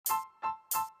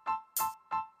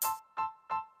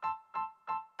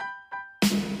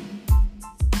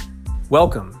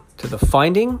Welcome to the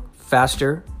Finding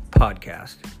Faster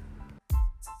podcast.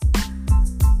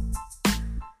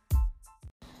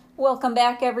 Welcome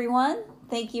back, everyone.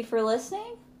 Thank you for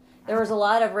listening. There was a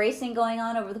lot of racing going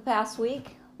on over the past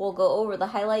week. We'll go over the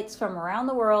highlights from around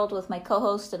the world with my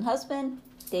co-host and husband,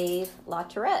 Dave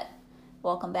LaTourette.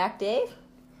 Welcome back, Dave.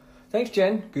 Thanks,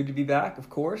 Jen. Good to be back, of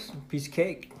course. Piece of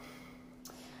cake.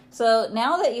 So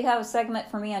now that you have a segment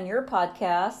for me on your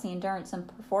podcast, the Endurance and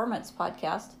Performance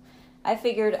podcast, I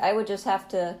figured I would just have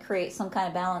to create some kind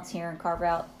of balance here and carve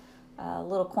out a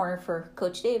little corner for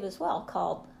Coach Dave as well,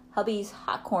 called Hubby's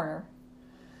Hot Corner.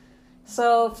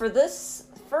 So for this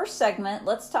first segment,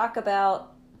 let's talk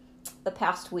about the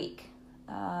past week.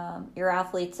 Your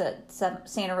athletes at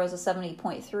Santa Rosa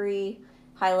 70.3,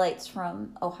 highlights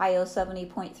from Ohio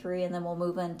 70.3, and then we'll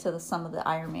move into some of the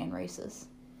Ironman races.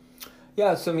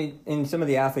 Yeah, so I mean, in some of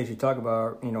the athletes you talk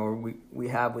about, we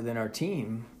have within our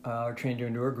team, our Train to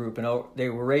Endure group, and they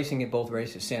were racing at both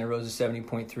races, Santa Rosa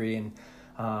 70.3 and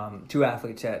two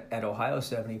athletes at Ohio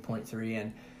 70.3.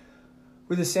 And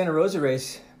with the Santa Rosa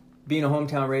race, being a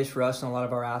hometown race for us, and a lot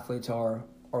of our athletes are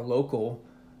local,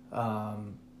 we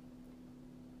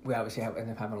obviously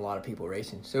end up having a lot of people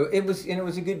racing. So it was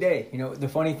a good day. The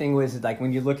funny thing was, like,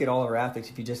 when you look at all our athletes,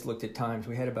 if you just looked at times,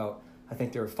 we had about, I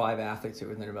think there were 5 athletes that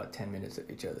were within about 10 minutes of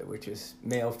each other, which is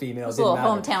male, female. It was a little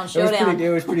hometown showdown. It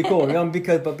was pretty cool.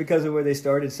 Because of where they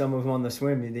started, some of them on the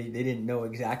swim, they didn't know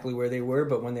exactly where they were,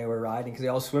 but when they were riding, because they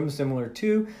all swim similar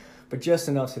too, but just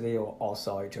enough so they all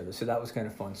saw each other. So that was kind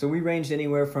of fun. So we ranged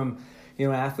anywhere from,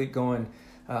 an athlete going,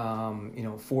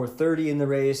 4:30 in the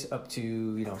race up to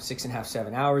 6.5,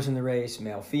 7 hours in the race,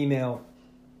 male, female.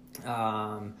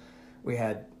 We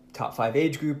had top 5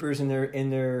 age groupers in their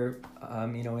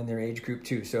age group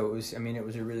too. So it was a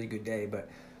really good day. But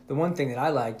the one thing that I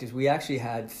liked is we actually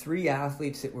had 3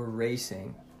 athletes that were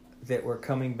racing that were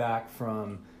coming back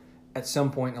from, at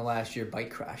some point in the last year,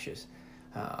 bike crashes.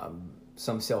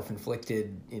 Some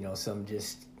self-inflicted, some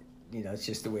just, it's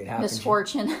just the way it happens.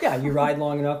 Misfortune. Yeah, you ride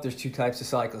long enough. There's 2 types of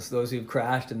cyclists: those who've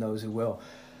crashed and those who will.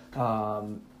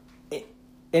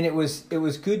 And it was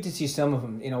good to see some of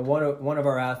them. One of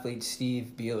our athletes,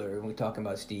 Steve Beeler, and we're talking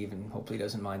about Steve, and hopefully he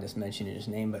doesn't mind us mentioning his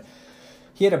name, but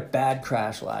he had a bad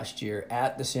crash last year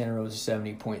at the Santa Rosa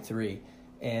 70.3,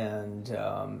 and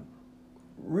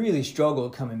really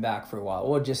struggled coming back for a while.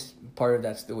 Well, just part of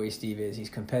that's the way Steve is.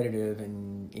 He's competitive,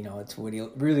 and it's what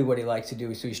he likes to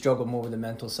do. So he struggled more with the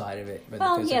mental side of it.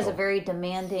 Well, he has a very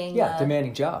demanding,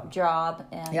 demanding job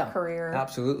and career.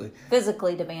 Absolutely,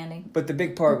 physically demanding. But the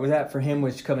big part with that for him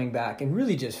was coming back and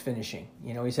really just finishing.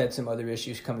 He's had some other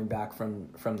issues coming back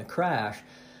from the crash.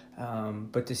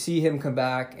 But to see him come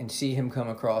back and see him come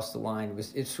across the line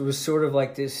it was sort of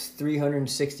like this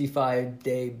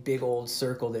 365-day big old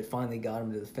circle that finally got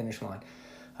him to the finish line.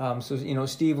 So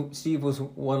Steve was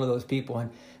one of those people, and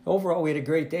overall we had a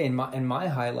great day. And my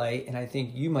highlight, and I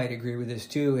think you might agree with this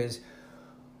too, is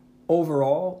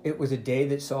overall it was a day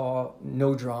that saw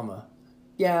no drama.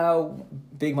 Yeah,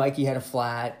 Big Mikey had a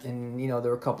flat, and there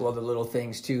were a couple other little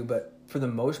things too, but for the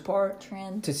most part,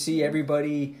 to see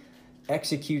everybody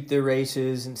execute their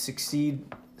races and succeed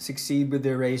with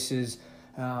their races.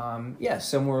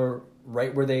 Some were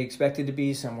right where they expected to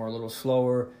be, some were a little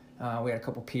slower. We had a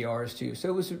couple PRs too. So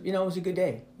it was a good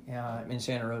day in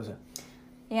Santa Rosa.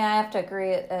 Yeah, I have to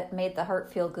agree. It made the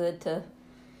heart feel good to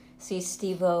see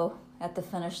Steve-O at the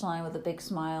finish line with a big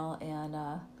smile, and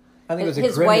I think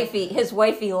his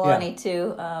wifey Lonnie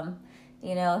too.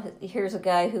 Here's a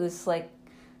guy who's like,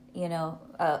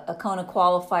 a Kona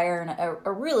qualifier and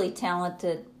a really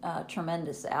talented,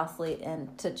 tremendous athlete,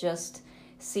 and to just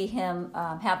see him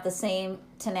have the same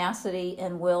tenacity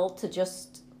and will to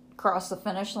just cross the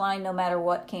finish line no matter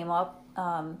what came up,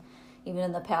 even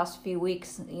in the past few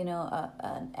weeks,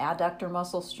 an adductor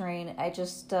muscle strain. I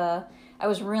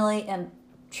was really and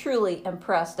truly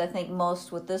impressed, I think,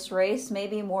 most with this race,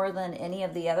 maybe more than any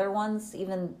of the other ones,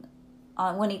 even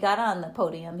when he got on the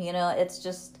podium. It's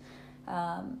just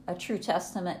a true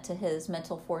testament to his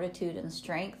mental fortitude and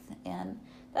strength, and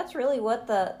that's really what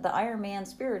the Ironman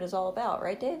spirit is all about,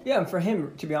 right, Dave? Yeah, and for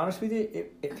him, to be honest with you,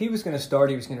 if he was going to start,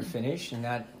 he was going to finish, and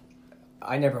that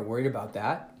I never worried about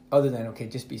that, other than, okay,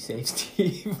 just be safe,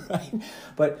 Steve, right?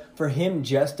 But for him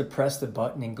just to press the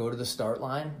button and go to the start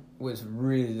line was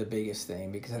really the biggest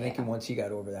thing, because I think once he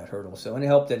got over that hurdle, and it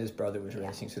helped that his brother was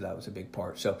racing, so that was a big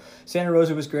part. So Santa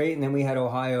Rosa was great, and then we had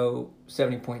Ohio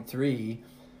 70.3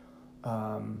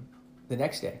 the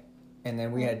next day. And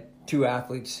then we had 2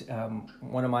 athletes,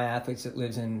 one of my athletes that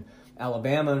lives in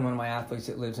Alabama and one of my athletes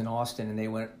that lives in Austin, and they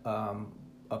went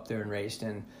up there and raced.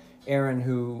 And Erin,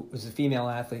 who was a female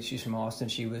athlete, she's from Austin.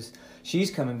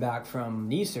 She's coming back from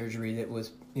knee surgery that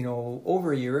was,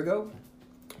 over a year ago,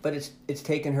 but it's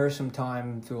taken her some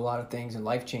time through a lot of things and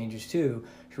life changes too.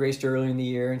 She raced early in the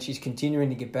year, and she's continuing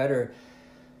to get better.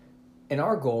 And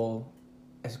our goal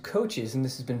as coaches, and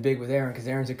this has been big with Erin because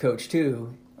Erin's a coach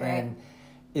too, right. and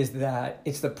is that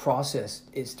it's the process.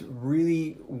 It's to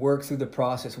really work through the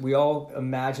process. We all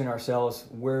imagine ourselves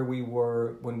where we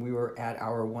were when we were at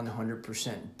our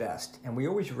 100% best, and we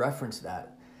always reference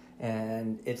that.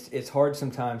 And it's hard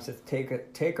sometimes to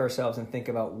take ourselves and think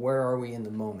about where are we in the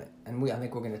moment. And I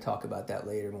think we're going to talk about that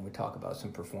later when we talk about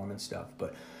some performance stuff.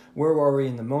 But where are we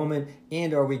in the moment,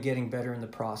 and are we getting better in the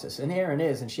process? And Erin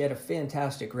is, and she had a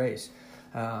fantastic race.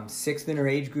 6th in her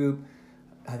age group.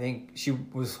 I think she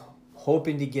was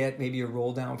hoping to get maybe a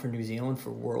roll down for New Zealand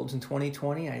for Worlds in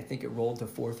 2020. I think it rolled to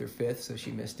 4th or 5th, so she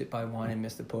missed it by 1 and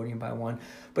missed the podium by 1.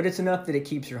 But it's enough that it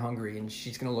keeps her hungry, and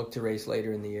she's going to look to race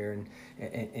later in the year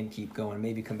and keep going.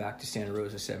 Maybe come back to Santa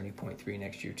Rosa 70.3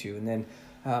 next year too. And then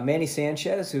Manny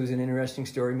Sanchez, who's an interesting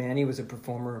story. Manny was a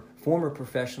former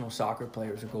professional soccer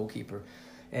player, was a goalkeeper.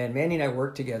 And Manny and I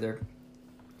worked together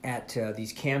at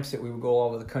these camps that we would go all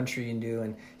over the country and do,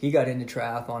 and he got into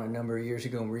triathlon a number of years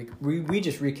ago, and we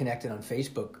just reconnected on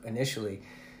Facebook initially,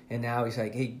 and now he's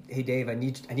like, hey Dave, I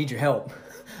need your help.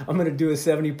 I'm going to do a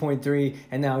 70.3,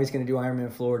 and now he's going to do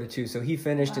Ironman Florida too. So he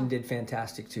finished and did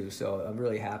fantastic too. So I'm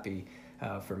really happy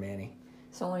for Manny.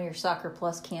 So one of your Soccer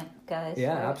Plus camp guys.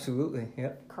 Yeah, right? Absolutely.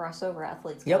 Yep. Crossover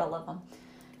athletes, Yep. gotta love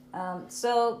them.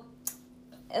 So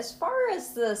as far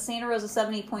as the Santa Rosa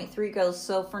 70.3 goes,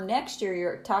 so for next year,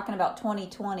 you're talking about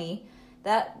 2020.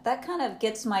 That kind of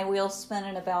gets my wheels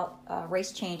spinning about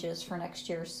race changes for next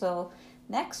year. So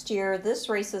next year, this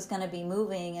race is going to be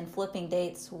moving and flipping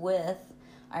dates with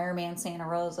Ironman Santa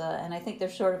Rosa, and I think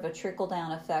there's sort of a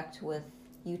trickle-down effect with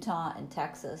Utah and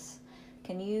Texas.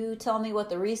 Can you tell me what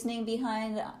the reasoning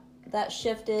behind that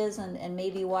shift is, and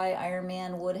maybe why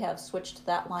Ironman would have switched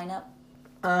that lineup?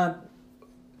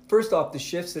 First off, the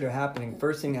shifts that are happening,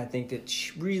 first thing I think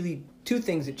that really, two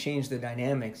things that change the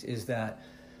dynamics is that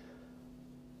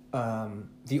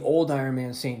the old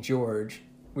Ironman St. George,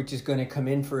 which is going to come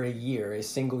in for a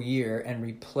single year, and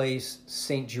replace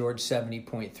St. George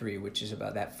 70.3, which is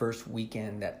about that first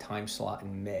weekend, that time slot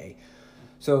in May.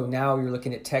 So now you're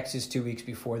looking at Texas 2 weeks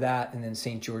before that, and then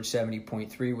St. George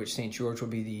 70.3, which St. George will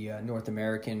be the North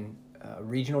American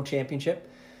Regional Championship,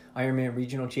 Ironman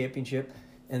Regional Championship.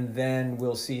 And then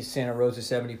we'll see Santa Rosa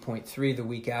 70.3 the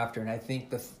week after. And I think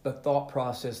the thought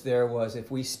process there was, if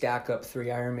we stack up 3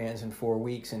 Ironmans in 4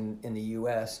 weeks in the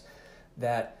U.S.,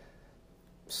 that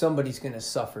somebody's going to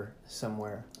suffer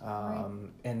somewhere. Right.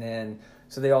 And then,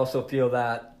 so they also feel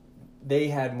that they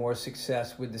had more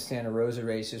success with the Santa Rosa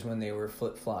races when they were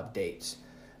flip-flop dates.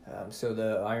 So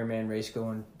the Ironman race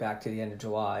going back to the end of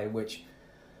July, which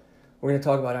we're going to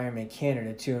talk about Ironman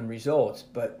Canada too and results,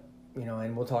 but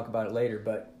and we'll talk about it later,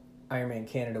 but Ironman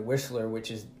Canada Whistler,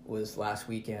 which was last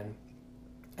weekend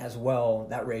as well,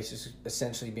 that race is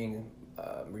essentially being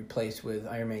replaced with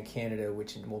Ironman Canada,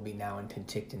 which will be now in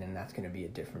Penticton, and that's going to be a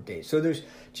different date. So there's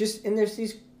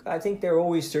these, I think they're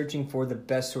always searching for the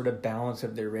best sort of balance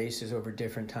of their races over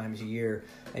different times a year.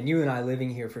 And you and I living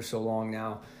here for so long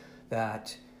now,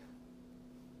 that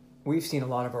we've seen a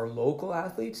lot of our local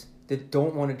athletes that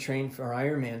don't want to train for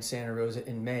Ironman Santa Rosa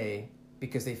in May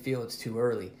because they feel it's too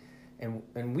early.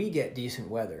 And we get decent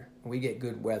weather. We get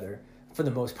good weather for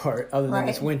the most part, other than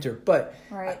this winter. But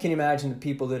I can imagine the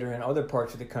people that are in other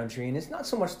parts of the country, and it's not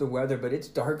so much the weather, but it's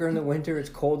darker in the winter, it's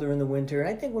colder in the winter. And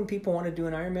I think when people want to do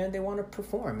an Ironman, they want to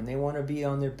perform, and they want to be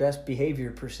on their best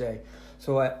behavior, per se.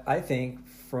 So I think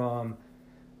from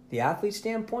the athlete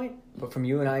standpoint, but from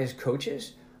you and I as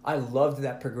coaches, I loved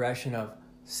that progression of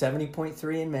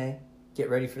 70.3 in May. Get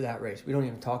ready for that race. We don't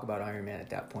even talk about Ironman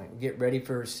at that point. We get ready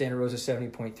for Santa Rosa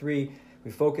 70.3.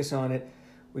 We focus on it.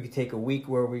 We could take a week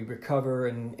where we recover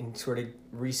and sort of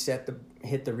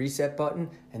hit the reset button,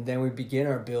 and then we begin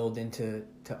our build into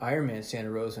Ironman Santa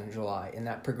Rosa in July. And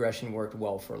that progression worked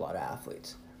well for a lot of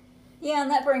athletes. Yeah, and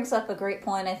that brings up a great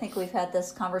point. I think we've had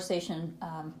this conversation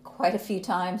quite a few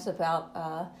times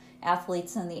about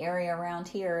athletes in the area around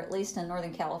here, at least in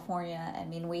Northern California. I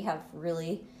mean, we have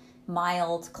really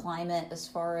mild climate as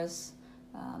far as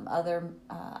other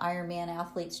Ironman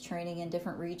athletes training in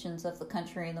different regions of the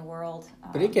country and the world.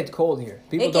 But it gets cold here.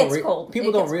 People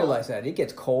don't realize that. It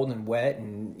gets cold and wet,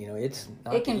 and it's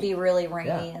not it can be really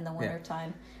rainy in the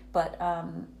wintertime. But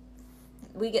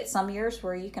we get some years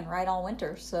where you can ride all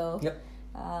winter. So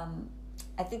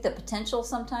I think the potential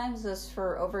sometimes is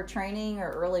for overtraining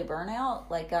or early burnout.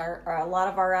 Like a lot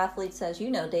of our athletes, as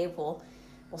you know, Dave, will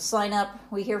will sign up.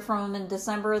 We hear from them in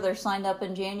December. They're signed up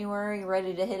in January,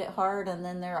 ready to hit it hard, and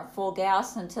then they're at full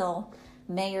gas until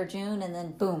May or June, and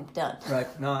then boom, done.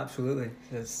 Right. No, absolutely.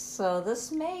 So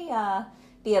this may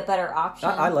be a better option.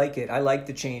 I like it. I like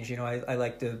the change. You know, I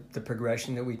like the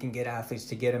progression that we can get athletes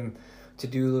to get them to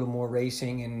do a little more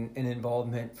racing and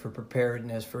involvement for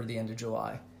preparedness for the end of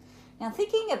July. Now,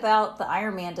 thinking about the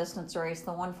Ironman distance race,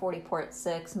 the 140 Port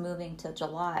 6 moving to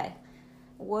July,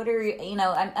 what are you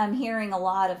know, I'm hearing a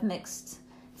lot of mixed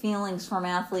feelings from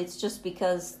athletes just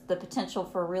because the potential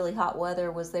for really hot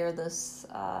weather was there this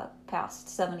past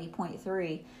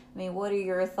 70.3. I mean, what are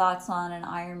your thoughts on an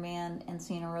Ironman in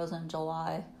Santa Rosa in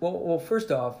July? Well,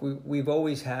 first off, we've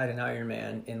always had an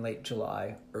Ironman in late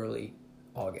July, early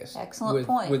August. Excellent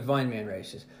point. With Vineman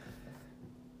races.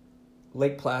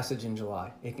 Lake Placid in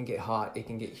July. It can get hot, it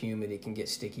can get humid, it can get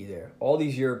sticky there. All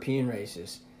these European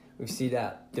races, we see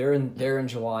that they're in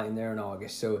July and they're in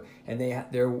August. So and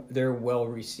they're well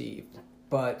received.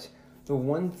 But the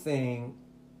one thing,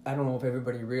 I don't know if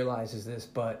everybody realizes this,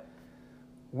 but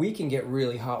we can get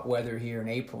really hot weather here in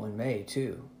April and May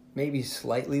too. Maybe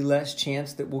slightly less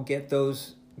chance that we'll get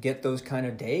those kind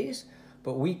of days,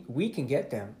 but we can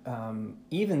get them.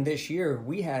 Even this year,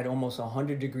 we had almost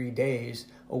 100-degree days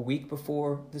a week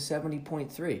before the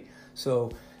 70.3.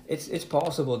 So it's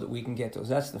possible that we can get those.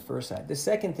 That's the first side. The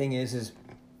second thing is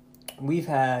we've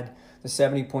had the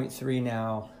 70.3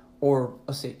 now, or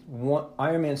let's say one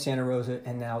Ironman Santa Rosa,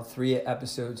 and now 3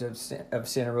 episodes of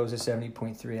Santa Rosa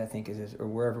 70.3, I think it is, or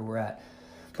wherever we're at.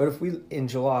 But if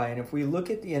we look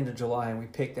at the end of July and we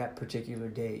pick that particular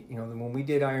date, you know, when we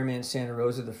did Ironman Santa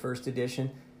Rosa, the first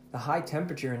edition, the high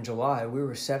temperature in July, we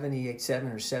were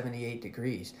 78.7 or 78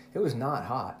 degrees. It was not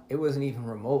hot. It wasn't even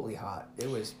remotely hot.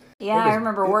 I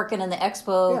remember working in the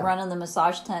expo, running the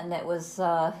massage tent, and it was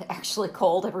actually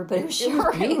cold. Everybody was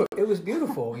shivering. It was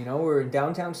beautiful. You know, we were in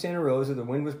downtown Santa Rosa. The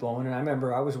wind was blowing, and I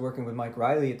remember I was working with Mike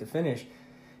Riley at the finish,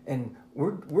 and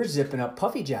we're zipping up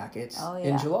puffy jackets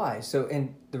in July. So,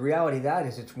 and the reality of that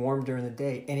is it's warm during the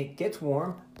day, and it gets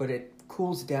warm, but it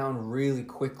cools down really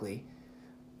quickly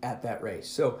at that race.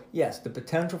 So, yes, the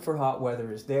potential for hot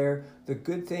weather is there. The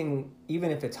good thing,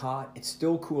 even if it's hot, it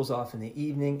still cools off in the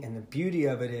evening, and the beauty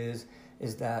of it is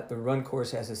that the run course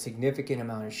has a significant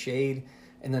amount of shade,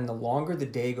 and then the longer the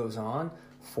day goes on,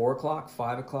 4 o'clock,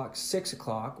 5 o'clock, 6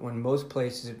 o'clock, when most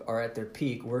places are at their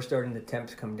peak, we're starting to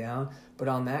temps come down. But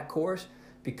on that course,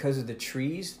 because of the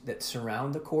trees that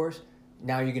surround the course,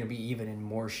 now you're going to be even in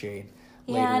more shade.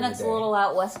 Yeah, and it's a little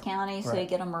out West County, so you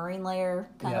get a marine layer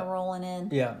kind of rolling in.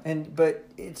 Yeah, but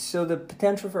it's so the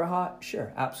potential for hot,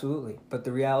 sure, absolutely. But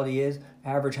the reality is,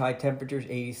 average high temperatures,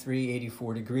 83,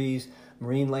 84 degrees,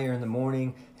 marine layer in the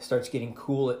morning, it starts getting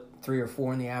cool at 3 or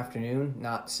 4 in the afternoon,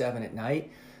 not 7 at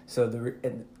night. So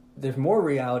there's more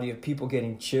reality of people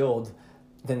getting chilled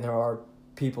than there are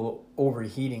people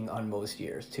overheating on most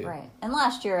years too. Right. And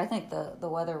last year I think the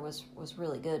weather was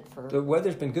really good for. The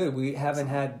weather's been good. We haven't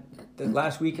had the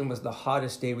last weekend was the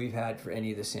hottest day we've had for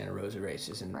any of the Santa Rosa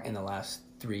races in the last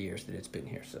 3 years that it's been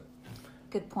here. So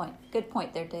good point. Good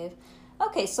point there, Dave.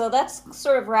 Okay, so that's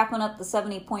sort of wrapping up the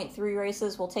 70.3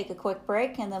 races. We'll take a quick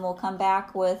break and then we'll come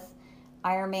back with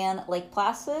Ironman Lake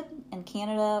Placid and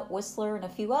Canada, Whistler, and a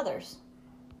few others.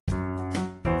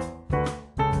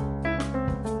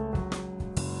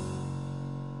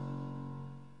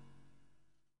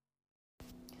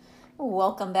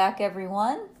 Welcome back,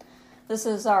 everyone. This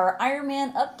is our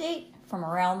Ironman update from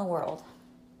around the world.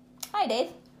 Hi,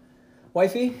 Dave.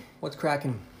 Wifey, what's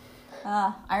cracking?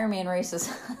 Ironman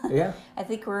races. Yeah. I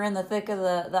think we're in the thick of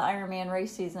the Ironman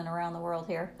race season around the world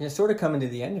here. Yeah, sort of coming to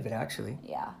the end of it, actually.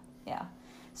 Yeah.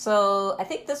 So I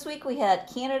think this week we had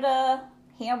Canada,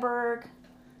 Hamburg,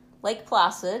 Lake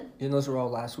Placid. And those were all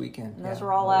last weekend. And those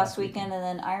were all last weekend. And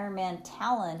then Ironman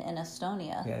Tallinn in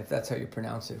Estonia. Yeah, if that's how you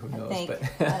pronounce it, who knows? I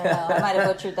don't know. I might have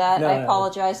butchered that. I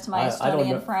apologize to my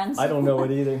Estonian friends. I don't know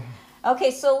it either.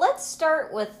 Okay, so let's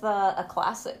start with a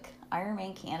classic,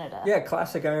 Ironman Canada. Yeah,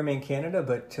 classic Ironman Canada,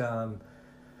 but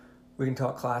we can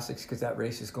talk classics because that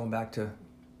race is going back to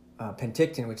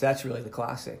Penticton, which that's really the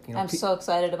classic. You know, I'm so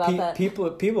excited about that. People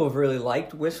have really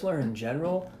liked Whistler in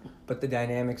general, but the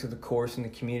dynamics of the course and the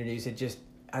communities,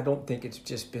 I don't think it's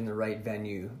just been the right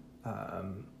venue.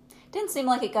 Didn't seem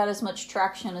like it got as much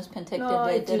traction as Penticton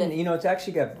did. Did it? You know, it's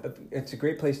actually it's a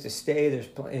great place to stay.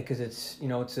 Because it's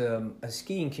a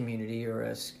skiing community or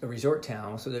a resort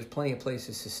town, so there's plenty of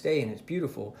places to stay and it's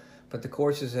beautiful. But the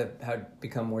courses have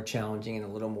become more challenging and a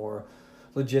little more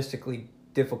logistically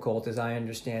difficult, as I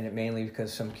understand it, mainly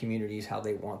because some communities how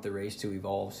they want the race to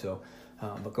evolve. So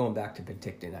But going back to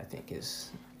Penticton, I think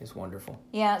is wonderful.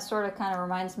 Yeah, it sort of kind of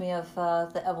reminds me of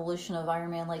the evolution of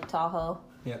Ironman Lake Tahoe.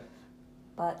 Yep.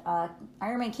 But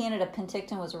Ironman Canada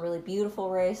Penticton was a really beautiful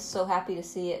race. So happy to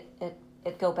see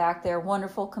it go back there.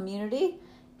 Wonderful community.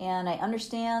 And I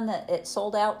understand that it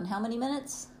sold out in how many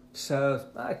minutes? So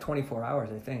 24 hours,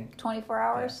 I think. 24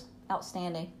 hours? Yeah.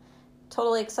 Outstanding.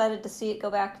 Totally excited to see it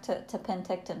go back to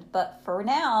Penticton. But for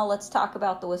now, let's talk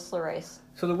about the Whistler race.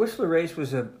 So the Whistler race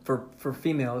was for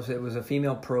females, it was a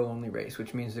female pro-only race,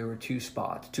 which means there were two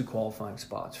qualifying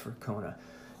spots for Kona.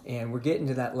 And we're getting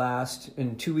to that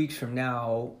in 2 weeks from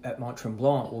now at Mont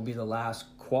Tremblant will be the last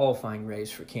qualifying race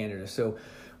for Canada. So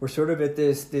we're sort of at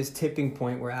this tipping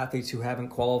point where athletes who haven't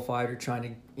qualified are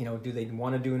trying to, do they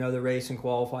want to do another race and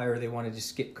qualify, or they want to just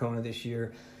skip Kona this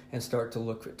year and start to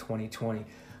look for 2020.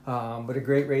 But a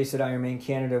great race at Ironman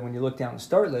Canada. When you look down the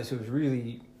start list, it was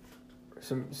really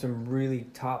some really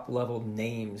top level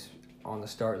names on the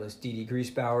start list. Didi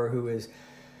Griesbauer, who is,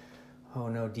 oh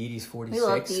no, Didi's 46, we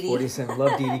love Didi. 47.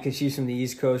 Love Didi because she's from the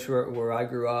East Coast where I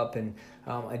grew up, and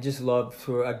I just love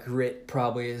a grit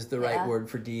probably is the right word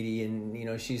for Didi,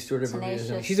 and she's sort of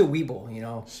she's a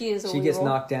weeble, She is a she weeble. Gets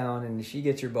knocked down and she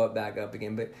gets her butt back up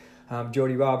again, but.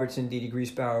 Jody Robertson, Didi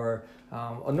Griesbauer,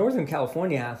 a Northern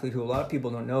California athlete who a lot of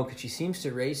people don't know because she seems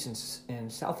to race in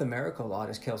South America a lot,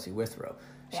 is Kelsey Withrow.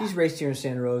 She's raced here in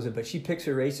Santa Rosa, but she picks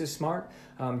her races smart.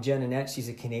 Jen Annette, she's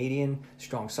a Canadian,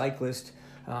 strong cyclist.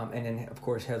 And then, of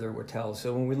course, Heather Wortel.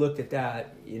 So when we looked at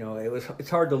that, it's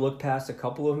hard to look past a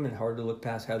couple of them and hard to look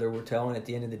past Heather Wortel. And at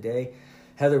the end of the day,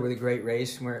 Heather with a great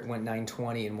race where it went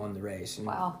 9:20 and won the race.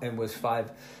 And was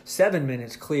 7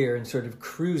 minutes clear and sort of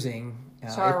cruising.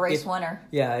 So our race winner.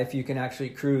 Yeah, if you can actually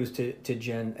cruise to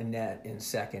Jen Annette in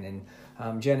second.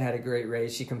 And Jen had a great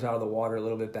race. She comes out of the water a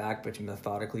little bit back, but she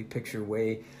methodically picks her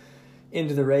way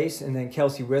into the race. And then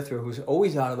Kelsey Withrow, who's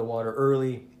always out of the water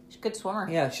early. She's a good swimmer.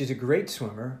 Yeah, she's a great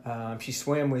swimmer. She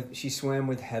swam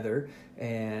with Heather,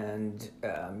 and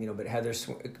but Heather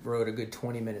rode a good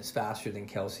 20 minutes faster than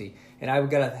Kelsey. And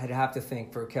I'd have to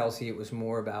think for Kelsey it was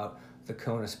more about the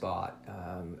Kona spot.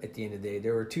 At the end of the day,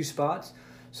 there were two spots.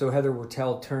 So Heather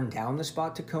Wortel turned down the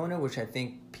spot to Kona, which I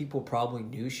think people probably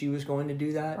knew she was going to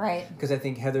do that. Right. Because I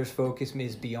think Heather's focus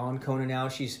is beyond Kona now.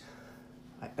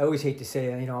 I always hate to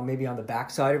say, maybe on the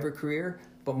backside of her career,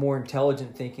 but more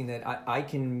intelligent, thinking that I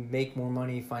can make more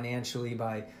money financially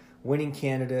by winning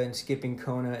Canada and skipping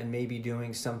Kona and maybe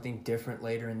doing something different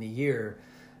later in the year.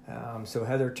 So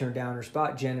Heather turned down her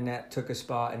spot. Jen Annette took a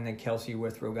spot, and then Kelsey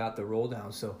Withrow got the roll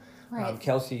down. So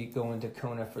Kelsey going to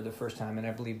Kona for the first time, and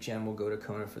I believe Jen will go to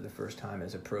Kona for the first time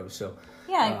as a pro. So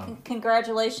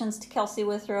congratulations to Kelsey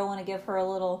Withrow. I want to give her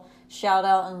a little shout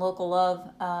out and local love.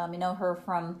 You know her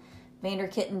from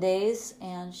Vanderkitten days,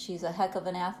 and she's a heck of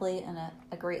an athlete and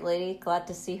a great lady. Glad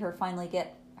to see her finally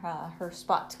get her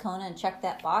spot to Kona and check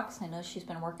that box. I know she's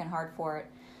been working hard for it.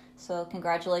 So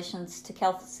congratulations to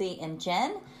Kelsey and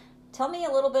Jen. Tell me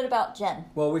a little bit about Jen.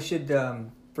 Well, we should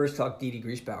first talk Didi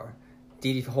Griesbauer.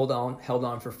 Didi held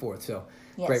on for fourth, so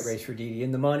great race for Didi.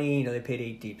 And the money, they paid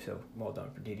 8 deep, so well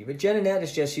done for Didi. But Jen Annette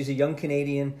she's a young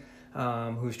Canadian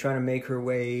who's trying to make her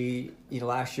way.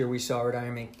 Last year we saw her at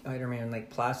Ironman Lake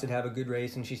Placid have a good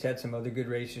race, and she's had some other good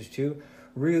races too.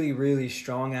 Really, really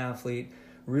strong athlete.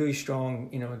 Really strong,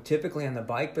 typically on the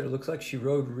bike, but it looks like she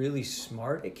rode really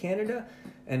smart at Canada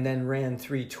and then ran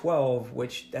 3:12,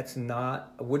 which I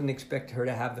wouldn't expect her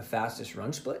to have the fastest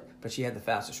run split, but she had the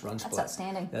fastest run split. That's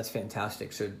outstanding. That's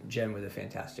fantastic. So Jen with a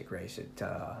fantastic race at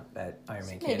Ironman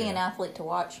Canada. Maybe an athlete to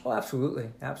watch. Oh,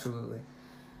 absolutely. Absolutely.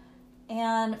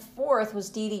 And fourth was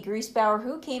Didi Griesbauer,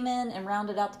 who came in and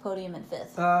rounded out the podium in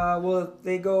fifth. Well,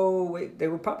 they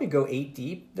would probably go 8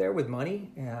 deep there with money,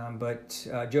 but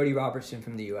Jody Robertson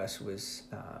from the U.S. was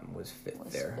fifth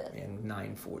there in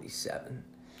 9:47.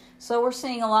 So we're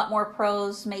seeing a lot more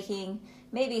pros making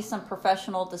maybe some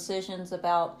professional decisions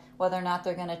about whether or not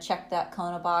they're going to check that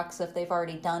Kona box if they've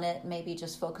already done it, maybe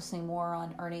just focusing more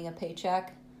on earning a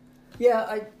paycheck.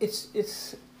 Yeah,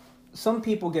 it's some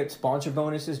people get sponsor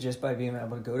bonuses just by being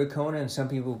able to go to Kona, and some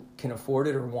people can afford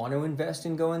it or want to invest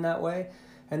in going that way.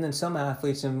 And then some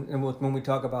athletes, and when I'll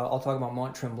talk about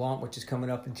Mont Tremblant, which is coming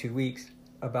up in 2 weeks,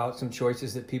 about some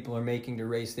choices that people are making to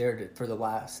race there for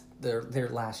their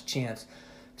last chance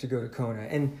to go to Kona.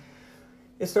 And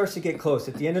it starts to get close.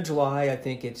 At the end of July, I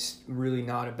think it's really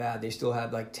not bad. They still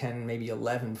have like 10, maybe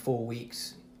 11 full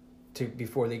weeks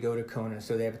before they go to Kona,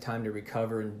 so they have time to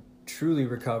recover and truly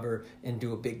recover and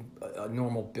do a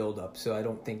normal build-up. So I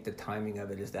don't think the timing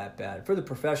of it is that bad for the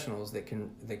professionals that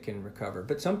can recover.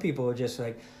 But some people are just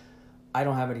like, I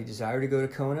don't have any desire to go to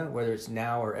Kona, whether it's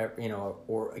now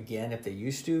or again if they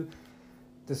used to.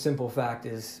 the simple fact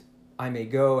is I may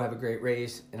go have a great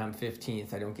race and I'm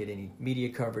 15th. I don't get any media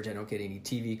coverage. I don't get any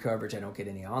TV coverage. I don't get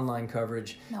any online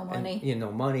coverage. No money. And,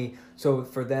 no money. So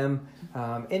for them,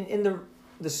 and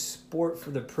the sport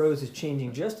for the pros is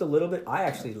changing just a little bit. I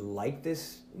actually like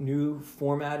this new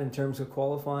format in terms of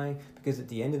qualifying, because at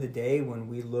the end of the day, when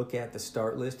we look at the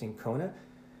start list in Kona,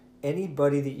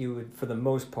 anybody that you would, for the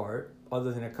most part,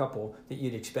 other than a couple, that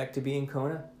you'd expect to be in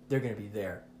Kona, they're going to be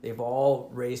there. They've all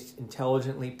raced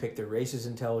intelligently, picked their races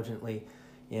intelligently,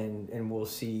 and we'll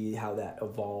see how that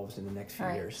evolves in the next few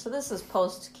years. So this is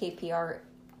post KPR.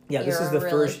 Yeah, this is the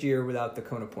first year without the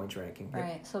Kona points ranking.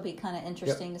 Right, so it'll be kind of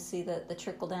interesting to see the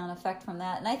trickle-down effect from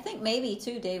that. And I think maybe,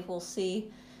 too, Dave, we'll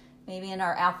see maybe in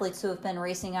our athletes who have been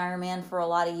racing Ironman for a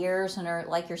lot of years and are,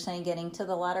 like you're saying, getting to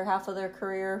the latter half of their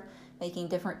career, making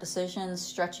different decisions,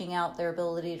 stretching out their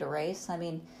ability to race. I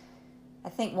mean, I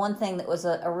think one thing that was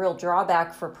a real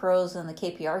drawback for pros in the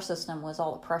KPR system was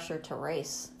all the pressure to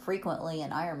race frequently in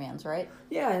Ironmans, right?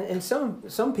 Yeah, and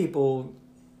some people...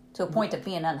 To a point of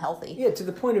being unhealthy. Yeah, to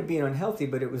the point of being unhealthy,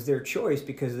 but it was their choice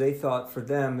because they thought for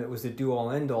them it was the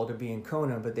do-all, end-all to be in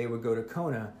Kona, but they would go to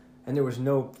Kona, and there was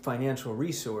no financial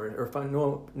resource or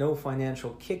no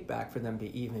financial kickback for them to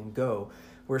even go.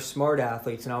 We're smart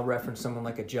athletes, and I'll reference someone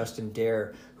like a Justin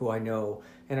Dare, who I know,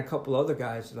 and a couple other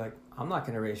guys like, I'm not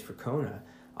going to race for Kona.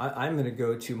 I'm going to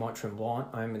go to Mont Tremblant.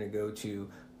 I'm going to go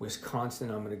to Wisconsin.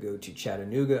 I'm going to go to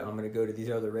Chattanooga. I'm going to go to these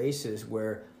other races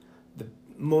where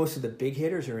most of the big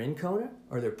hitters are in Kona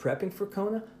or they're prepping for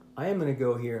Kona. I am going to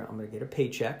go here. I'm going to get a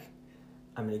paycheck.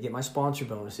 I'm going to get my sponsor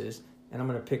bonuses, and I'm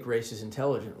going to pick races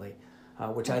intelligently,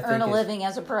 which I think earn a living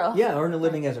as a pro. Yeah, earn a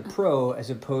living as a pro as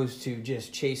opposed to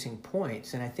just chasing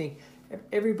points. And I think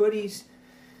everybody's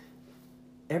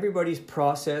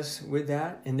process with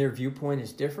that and their viewpoint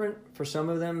is different. For some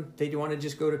of them, they want to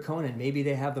just go to Kona, and maybe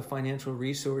they have the financial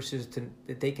resources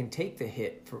that they can take the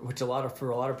hit. For a lot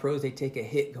of pros, they take a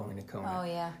hit going to Kona. Oh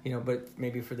yeah. But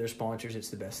maybe for their sponsors, it's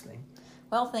the best thing.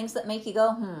 Well, things that make you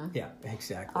go, Yeah,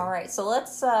 exactly. All right, so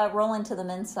let's roll into the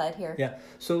men's side here. Yeah,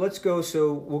 so let's go.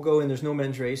 So we'll go in. There's no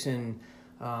men's race in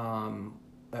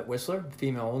at Whistler,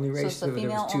 female only race. So there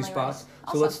was 2 spots.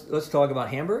 So let's talk about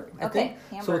Hamburg. I think.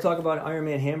 Hamburg. So we'll talk about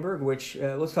Ironman Hamburg, which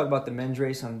let's talk about the men's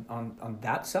race on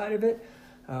that side of it.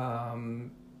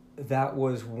 That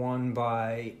was won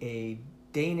by a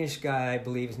Danish guy, I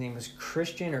believe his name was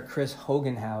Christian or Chris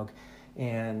Hogenhaug,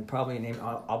 and probably a name.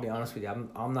 I'll be honest with you,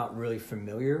 I'm not really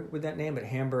familiar with that name, but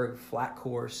Hamburg flat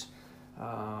course.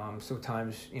 So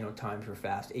times were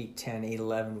fast. 8:10,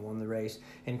 8:11 won the race,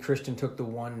 and Christian took the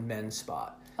one men's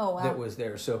spot. Oh, wow. That was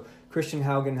there. So Christian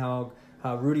Haugenhaug,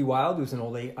 Rudy Wild, who's an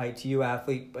old ITU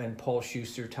athlete, and Paul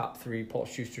Schuster, top 3. Paul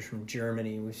Schuster's from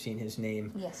Germany. We've seen his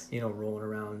name, rolling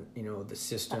around, the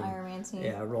system. The Ironman team.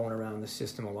 Yeah, rolling around the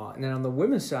system a lot. And then on the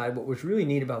women's side, what was really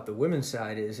neat about the women's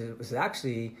side is it was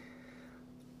actually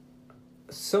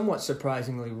somewhat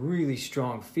surprisingly really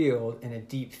strong field and a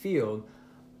deep field,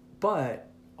 but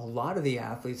a lot of the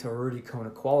athletes are already Kona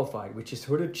qualified, which is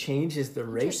sort of changes the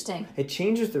race. Interesting. It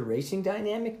changes the racing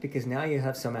dynamic because now you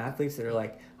have some athletes that are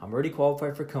like, I'm already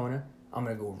qualified for Kona. I'm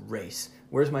going to go race.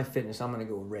 Where's my fitness? I'm going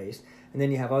to go race. And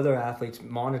then you have other athletes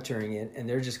monitoring it, and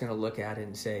they're just going to look at it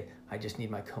and say, I just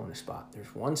need my Kona spot.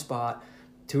 There's one spot,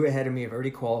 2 ahead of me. I've already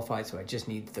qualified, so I just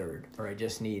need 3rd, or I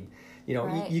just need,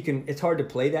 Right. you can. It's hard to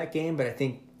play that game, but I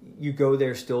think you go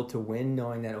there still to win,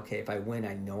 knowing that, okay, if I win,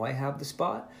 I know I have the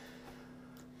spot.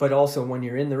 But also when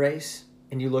you're in the race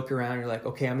and you look around, you're like,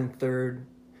 okay, I'm in 3rd.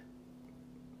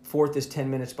 4th is 10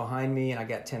 minutes behind me and I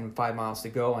got 5 miles to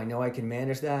go. I know I can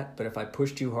manage that. But if I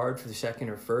push too hard for the 2nd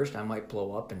or 1st, I might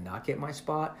blow up and not get my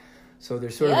spot. So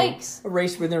there's sort of a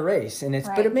race within a race. And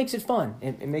but it makes it fun.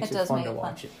 It makes it fun to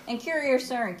watch it. And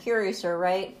Curiouser,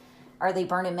 right? Are they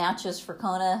burning matches for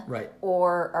Kona? Right.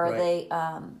 Or are they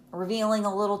revealing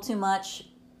a little too much?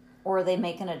 Or are they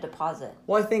making a deposit?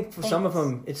 Well, I think for some of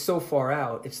them, it's so far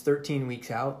out, it's 13 weeks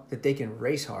out, that they can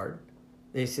race hard.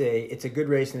 They say it's a good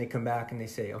race, and they come back and they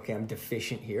say, okay, I'm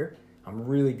deficient here. I'm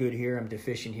really good here. I'm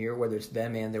deficient here, whether it's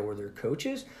them or their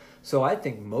coaches. So I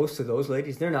think most of those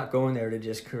ladies, they're not going there to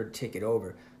just take it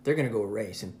over. They're going to go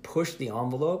race and push the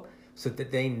envelope so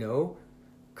that they know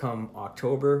come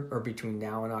October or between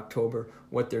now and October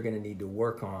what they're going to need to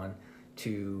work on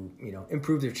to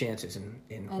improve their chances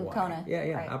in Hawaii. Kona. Yeah,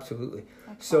 right. Absolutely.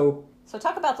 Excellent. So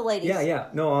talk about the ladies. Yeah.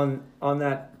 No, on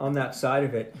that side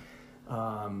of it,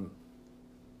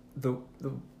 the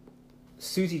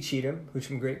Susie Cheatham, who's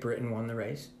from Great Britain, won the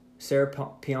race. Sarah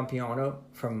Piampiano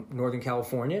from Northern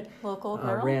California, local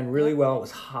girl, ran really well. It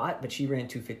was hot, but she ran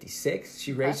 2:56.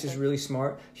 She races really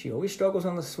smart. She always struggles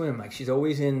on the swim. Like she's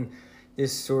always in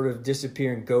this sort of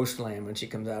disappearing ghost land when she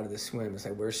comes out of the swim. It's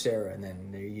like, where's Sarah? And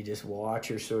then you just watch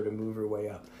her sort of move her way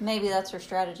up. Maybe that's her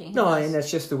strategy. No, and that's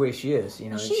just the way she is.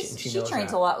 You know, she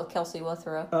trains a lot with Kelsey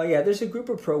Withrow. Yeah, there's a group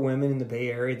of pro women in the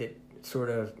Bay Area that sort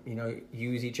of, you know,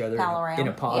 use each other in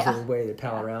a positive way. They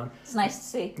pal around. It's nice to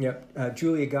see. Yep.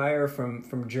 Julia Geyer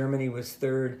from Germany was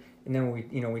third. And then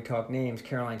we talk names.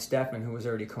 Caroline Steffman, who was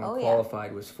already Kona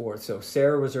qualified, was fourth. So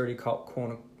Sarah was already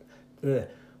Kona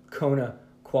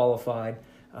qualified.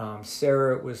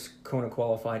 Sarah was Kona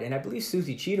qualified, and I believe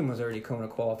Susie Cheatham was already Kona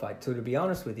qualified. So to be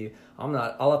honest with you, I'm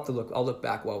not. I'll have to look. I'll look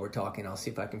back while we're talking. I'll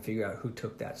see if I can figure out who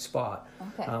took that spot.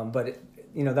 Okay. But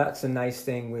you know, that's a nice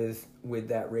thing with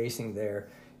that racing. There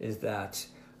is that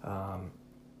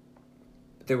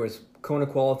there was Kona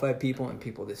qualified people and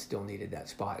people that still needed that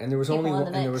spot, and there was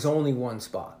only one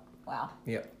spot. Wow.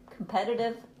 Yep.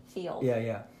 Competitive field.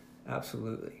 Yeah,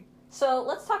 absolutely. So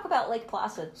let's talk about Lake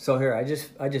Placid. So here, I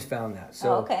just found that.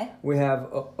 So okay. We have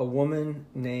a woman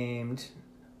named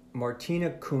Martina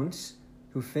Kuntz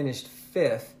who finished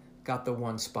 5th, got the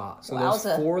one spot. So those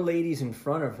 4 ladies in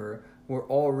front of her were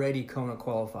already Kona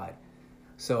qualified.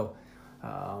 So.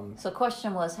 So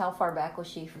question was, how far back was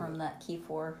she from that key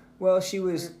 4? Well, she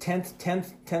was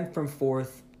 10th from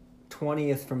 4th,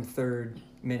 20th from 3rd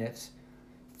minutes,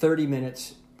 30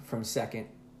 minutes from 2nd.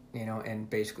 You know, and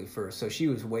basically first. So she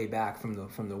was way back from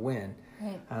the win.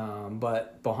 Right.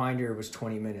 But behind her was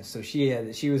 20 minutes. So she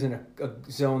was in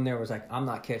a zone there. Was like, I'm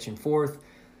not catching 4th,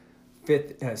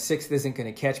 5th, 6th isn't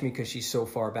going to catch me because she's so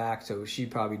far back. So she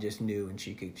probably just knew, and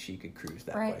she could cruise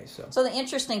that way. So the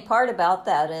interesting part about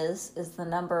that is the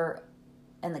number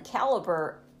and the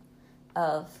caliber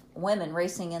of women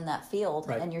racing in that field,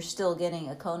 right. And you're still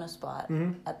getting a Kona spot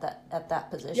at that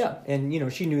position. Yeah, and you know,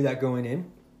 she knew that going in.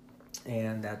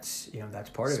 And that's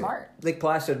part Smart. of it. Lake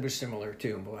Placid was similar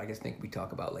too. Well, I think we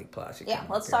talk about Lake Placid. Yeah,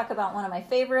 let's talk about one of my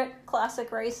favorite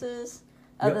classic races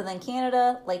other than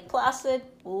Canada, Lake Placid.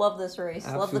 Love this race.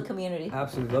 Love the community.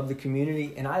 Absolutely love the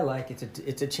community, and I like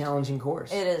it's a challenging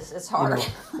course. It is. It's hard. You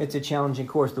know, it's a challenging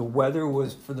course. The weather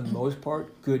was, for the most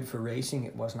part, good for racing.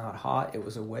 It was not hot. It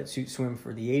was a wetsuit swim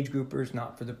for the age groupers,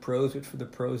 not for the pros, which for the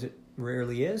pros it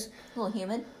rarely is. A little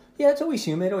humid. Yeah, it's always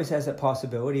humid. It always has that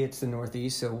possibility. It's the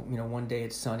Northeast, so you know, one day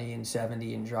it's sunny and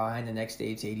 70 and dry, and the next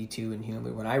day it's 82 and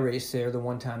humid. When I raced there, the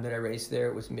one time that I raced there,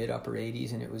 it was mid-upper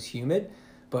 80s and it was humid.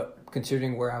 But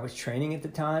considering where I was training at the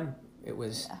time, it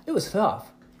was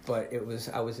tough. But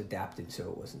I was adapted, so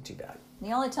it wasn't too bad.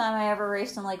 The only time I ever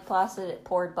raced in Lake Placid, it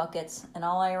poured buckets, and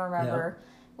all I remember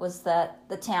was that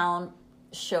the town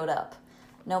showed up.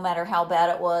 No matter how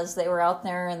bad it was, they were out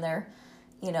there in their,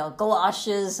 you know,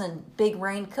 galoshes and big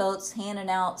raincoats, handing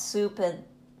out soup and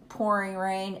pouring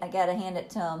rain. I got to hand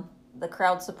it to them. The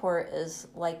crowd support is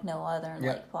like no other in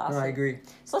Lake Placid. No, I agree.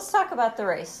 So let's talk about the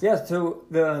race. Yeah, so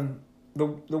the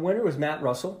winner was Matt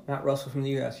Russell. Matt Russell from the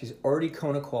U.S. He's already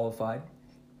Kona qualified.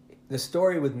 The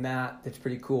story with Matt that's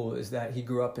pretty cool is that he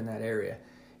grew up in that area,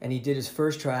 and he did his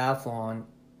first triathlon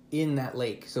in that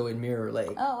lake, so in Mirror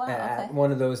Lake. Oh, wow, at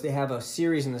one of those, they have a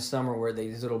series in the summer where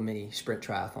these little mini sprint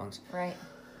triathlons. Right.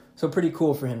 So pretty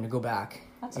cool for him to go back.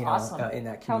 That's awesome. In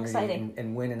that community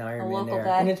and win an Ironman there.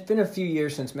 Guy. And it's been a few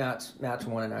years since Matt's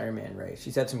won an Ironman race.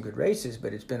 He's had some good races,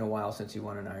 but it's been a while since he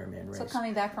won an Ironman race. So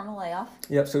coming back from a layoff.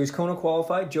 Yep, so he's Kona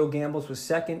qualified. Joe Gambles was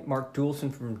 2nd. Mark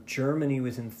Dulson from Germany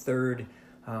was in 3rd.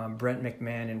 Brent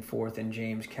McMahon in 4th, and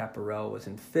James Caparel was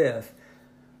in 5th.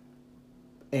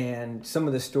 And some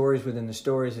of the stories within the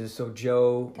stories is, so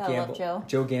Joe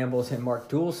Gambles and Mark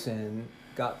Dulson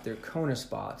got their Kona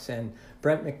spots, and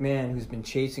Brent McMahon, who's been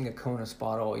chasing a Kona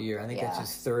spot all year, I think that's his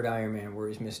 3rd Ironman where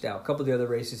he's missed out. A couple of the other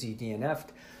races he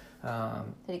DNF'd.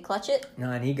 Did he clutch it?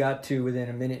 No, and he got to within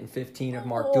a minute and 15 of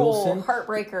Mark Dulson.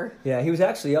 Heartbreaker. Yeah, he was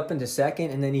actually up into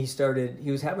 2nd, and then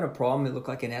he was having a problem. It looked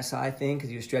like an SI thing because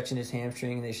he was stretching his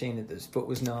hamstring, and they were saying that his foot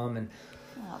was numb, and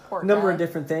poor a number guy. of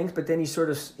different things. But then he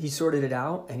sorted it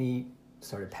out, and he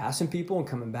started passing people and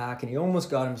coming back, and he almost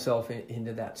got himself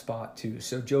into that spot too.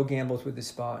 So Joe Gambles with the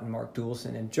spot and Mark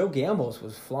Dulson, and Joe Gambles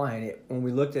was flying it. When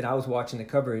we looked at, I was watching the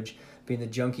coverage, being the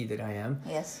junkie that I am.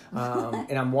 Yes.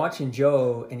 And I'm watching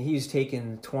Joe, and he's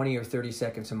taking 20 or 30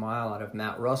 seconds a mile out of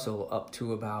Matt Russell up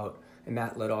to about, and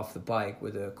Matt led off the bike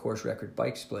with a course record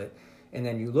bike split. And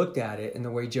then you looked at it, and the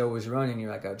way Joe was running,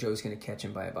 you're like, oh, Joe's going to catch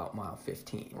him by about mile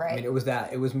 15. Right. I mean,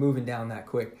 it was moving down that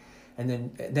quick. And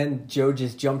then Joe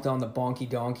just jumped on the bonky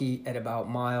donkey at about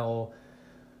mile,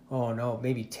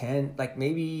 maybe 10. Like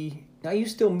maybe, now he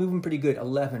was still moving pretty good,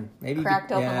 11. Maybe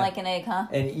cracked open like an egg, huh?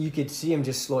 And you could see him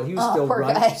just slow. He was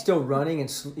still running, and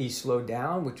he slowed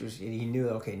down, which was, he knew,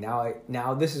 okay,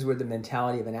 now this is where the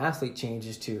mentality of an athlete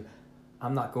changes to,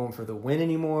 I'm not going for the win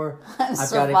anymore.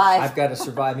 Survive. I've got to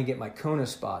survive and get my Kona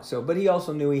spot. So, but he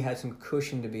also knew he had some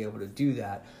cushion to be able to do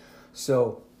that.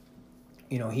 So,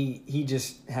 you know, he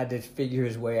just had to figure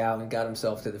his way out and got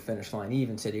himself to the finish line. He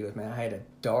even said, he goes, man, I had a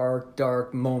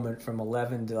dark moment from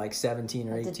 11 to like 17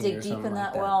 or 18 or something like that. To dig deep in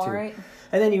that well, too. Right?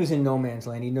 And then he was in no man's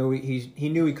land. He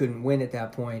knew he couldn't win at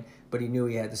that point, but he knew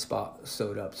he had the spot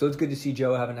sewed up. So it's good to see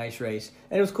Joe have a nice race,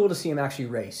 and it was cool to see him actually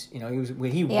race. You know,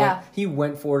 he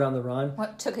went for it on the run.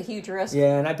 Took a huge risk.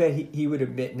 Yeah, and I bet he would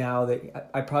admit now that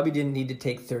I probably didn't need to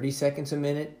take 30 seconds a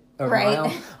minute. Right.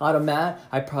 Mile out of Matt,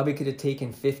 I probably could have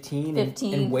taken 15.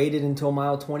 And waited until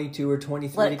mile 22 or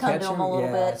 23 to catch him. A little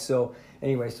bit. So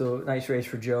anyway, so nice race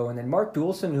for Joe. And then Mark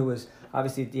Doulson, who was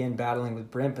obviously at the end battling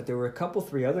with Brent, but there were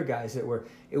three other guys it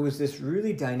was this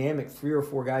really dynamic 3 or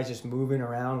 4 guys just moving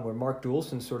around, where Mark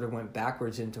Doulson sort of went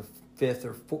backwards into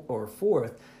 5th or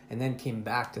 4th and then came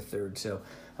back to 3rd. So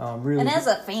really. And as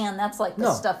a fan, that's like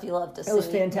the stuff you love to see. It was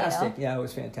fantastic. You know? Yeah, it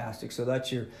was fantastic. So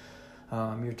that's your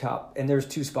top, and there's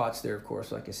 2 spots there, of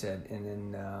course, like I said, and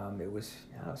then it was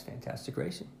fantastic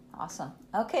racing. Awesome.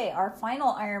 Okay, our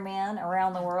final Ironman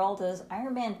around the world is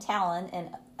Ironman Tallinn in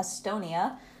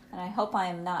Estonia, and I hope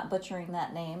I'm not butchering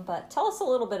that name, but tell us a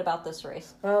little bit about this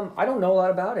race. I don't know a lot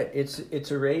about it.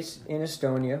 It's a race in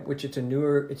Estonia, which it's a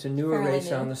newer race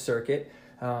on the circuit.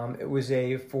 It was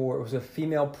a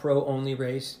female pro only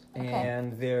race,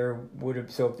 and there would have,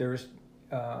 so if there was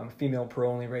female pro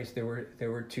only race, there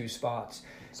were 2 spots.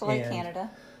 So like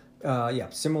Canada.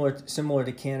 Similar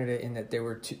to Canada in that there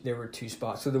were 2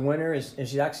 spots. So the winner is, and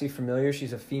she's actually familiar.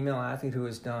 She's a female athlete who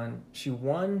she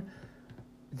won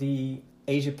the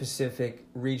Asia Pacific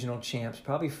regional champs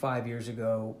probably 5 years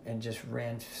ago and just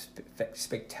ran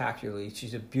spectacularly.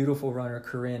 She's a beautiful runner,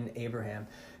 Corinne Abraham,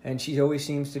 and she always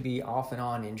seems to be off and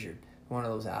on injured. One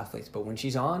of those athletes, but when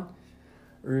she's on,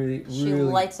 she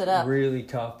lights it up. Really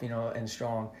tough, and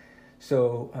strong.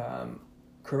 So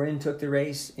Corinne took the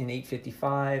race in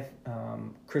 8:55.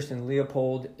 Kristen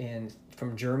Leopold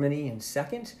from Germany in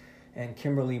 2nd, and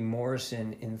Kimberly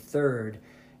Morrison in 3rd.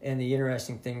 And the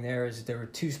interesting thing there is there were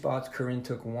 2 spots. Corinne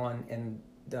took 1, and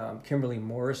Kimberly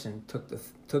Morrison took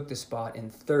the spot in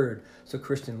 3rd. So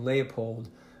Kristen Leopold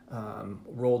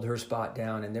rolled her spot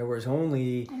down, and there were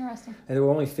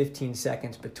only 15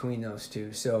 seconds between those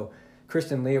 2. So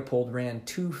Kristen Leopold ran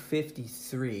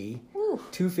 2:53. Ooh.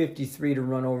 2:53 to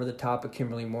run over the top of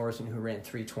Kimberly Morrison, who ran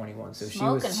 3:21. So she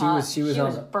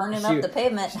was burning up the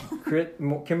pavement.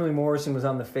 Kimberly Morrison was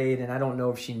on the fade, and I don't know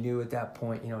if she knew at that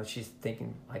point. She's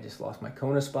thinking, I just lost my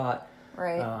Kona spot.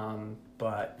 Right.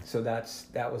 But so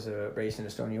that was a race in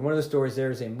Estonia. One of the stories there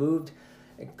is they moved.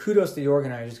 And kudos to the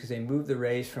organizers, because they moved the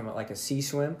race from like a sea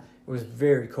swim. It was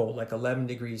very cold, like 11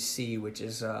 degrees C, which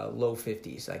is low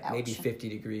 50s, like Ouch. Maybe 50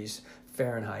 degrees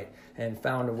Fahrenheit, and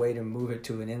found a way to move it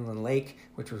to an inland lake,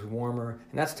 which was warmer.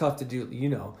 And that's tough to do,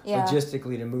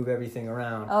 logistically, to move everything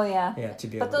around. Oh, yeah. Yeah, to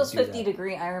be able to do that. But those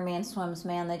 50-degree Ironman swims,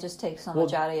 man, they just take so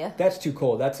much out of you. That's too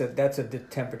cold. That's a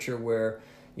temperature where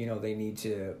they need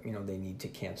to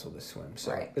cancel the swim.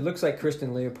 So right. It looks like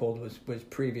Kristen Leopold was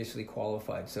previously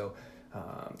qualified. So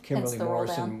Kimberly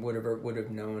Morrison would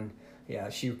have known. Yeah,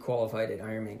 she qualified at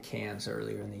Ironman Cairns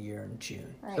earlier in the year in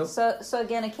June. Right. So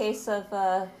again, a case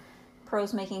of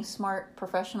pros making smart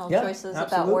professional choices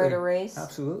about where to race.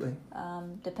 Absolutely.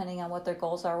 Depending on what their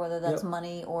goals are, whether that's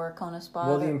money or a Kona spot.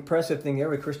 Well, the impressive thing there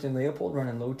with Kristen Leopold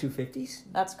running low 250s.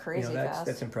 That's crazy fast.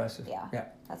 That's impressive. Yeah.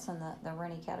 That's in the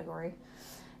running category.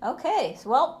 Okay,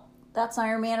 well, that's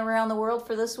Ironman Around the World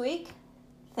for this week.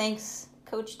 Thanks,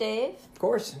 Coach Dave. Of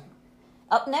course.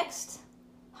 Up next,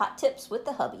 Hot Tips with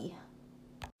the Hubby.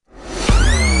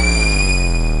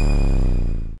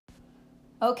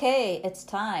 Okay, it's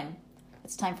time.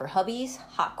 It's time for Hubby's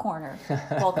Hot Corner.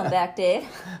 Welcome back, Dave.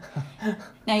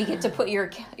 Now you get to put your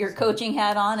coaching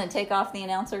hat on and take off the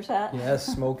announcer's hat. Yeah, it's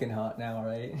smoking hot now,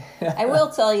 right? I will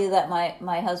tell you that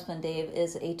my husband, Dave,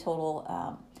 is a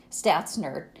total stats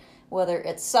nerd. Whether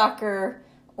it's soccer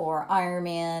or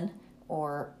Ironman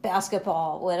or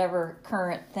basketball, whatever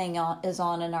current thing is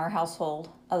on in our household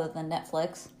other than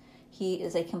Netflix, he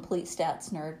is a complete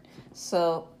stats nerd.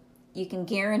 So you can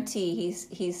guarantee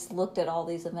he's looked at all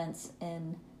these events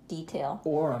in detail.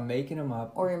 Or I'm making them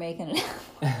up. Or you're making it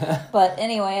up. But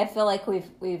anyway, I feel like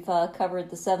we've covered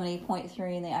the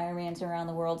 70.3 and the Ironmans around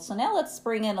the world. So now let's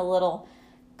bring in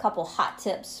couple hot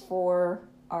tips for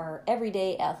our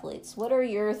everyday athletes. What are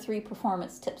your 3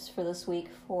 performance tips for this week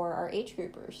for our age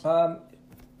groupers?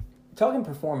 Talking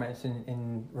performance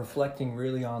and reflecting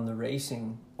really on the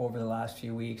racing over the last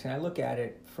few weeks, and I look at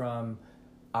it from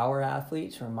our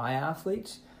athletes or my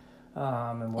athletes.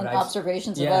 And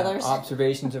observations of others.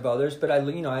 Observations of others. But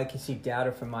I can see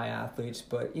data from my athletes.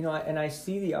 But and I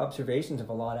see the observations of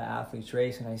a lot of athletes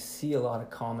race, and I see a lot of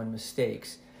common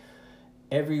mistakes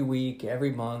every week,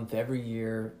 every month, every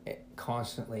year,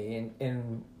 constantly.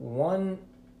 And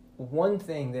one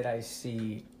thing that I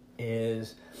see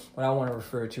is what I want to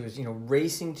refer to as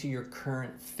racing to your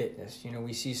current fitness.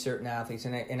 We see certain athletes,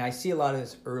 and I see a lot of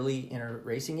this early in a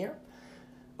racing year.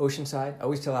 Oceanside. I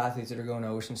always tell athletes that are going to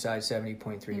Oceanside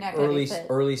 70.3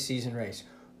 early season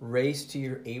race to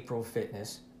your April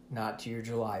fitness, not to your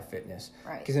July fitness.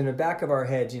 Right. Because in the back of our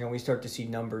heads, we start to see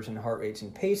numbers and heart rates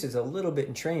and paces a little bit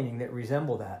in training that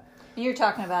resemble that. You're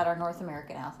talking about our North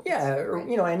American athletes. Yeah, or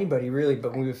right. Anybody really.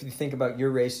 But if you think about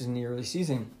your races in the early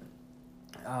season,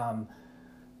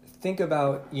 think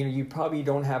about you probably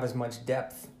don't have as much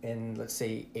depth in, let's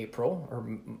say, April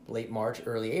or late March,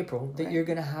 early April that you're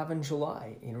going to have in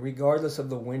July, regardless of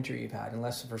the winter you've had,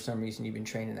 unless for some reason you've been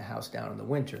training the house down in the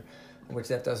winter, which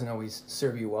that doesn't always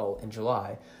serve you well in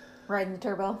July. Riding the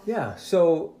turbo. Yeah.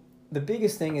 So the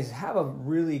biggest thing is have a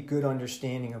really good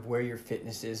understanding of where your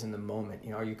fitness is in the moment.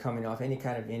 Are you coming off any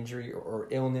kind of injury or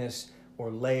illness or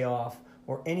layoff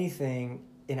or anything?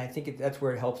 And I think that's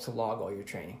where it helps to log all your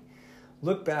training.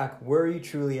 Look back, where are you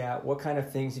truly at? What kind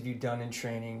of things have you done in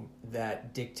training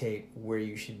that dictate where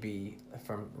you should be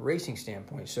from a racing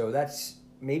standpoint? So that's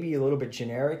maybe a little bit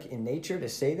generic in nature to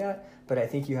say that, but I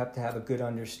think you have to have a good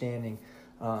understanding,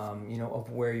 of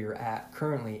where you're at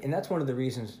currently. And that's one of the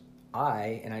reasons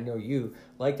and I know you,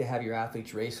 like to have your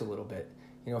athletes race a little bit.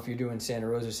 If you're doing Santa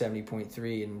Rosa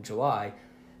 70.3 in July,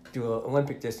 do an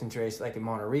Olympic distance race like in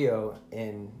Monte Rio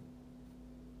in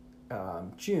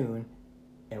June,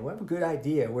 and we'll have a good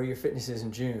idea where your fitness is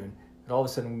in June, and all of a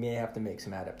sudden we may have to make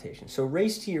some adaptations. So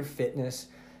race to your fitness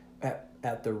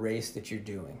at the race that you're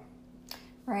doing.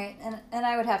 Right, and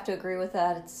I would have to agree with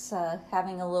that. It's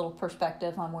having a little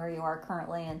perspective on where you are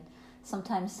currently, and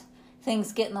sometimes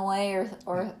things get in the way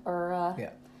or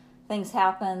things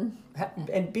happen.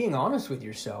 And being honest with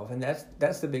yourself, and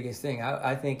that's the biggest thing.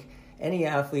 I think any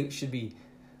athlete should be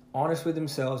honest with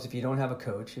themselves. If you don't have a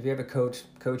coach, if you have a coach,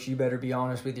 you better be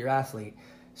honest with your athlete.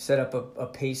 Set up a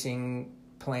pacing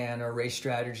plan or race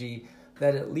strategy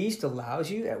that at least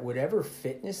allows you, at whatever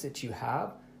fitness that you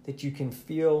have, that you can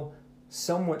feel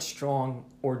somewhat strong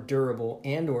or durable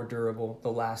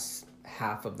the last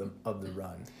half of the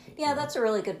run. Yeah, that's a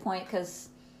really good point, because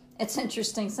it's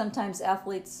interesting. Sometimes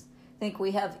athletes think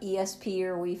we have ESP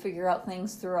or we figure out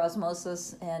things through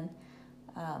osmosis, and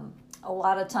a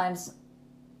lot of times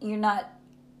you're not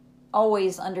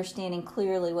always understanding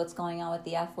clearly what's going on with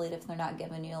the athlete if they're not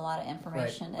giving you a lot of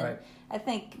information. Right. I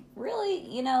think really,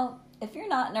 if you're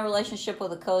not in a relationship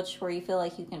with a coach where you feel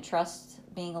like you can trust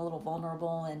being a little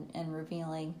vulnerable and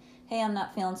revealing, hey, I'm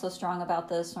not feeling so strong about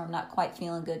this, or I'm not quite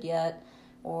feeling good yet,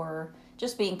 or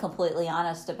just being completely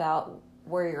honest about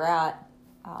where you're at,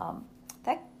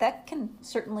 that can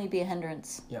certainly be a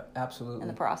hindrance. Yeah, absolutely. In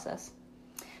the process.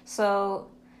 So,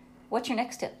 what's your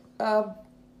next tip?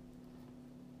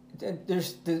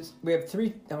 We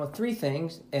have three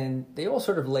things, and they all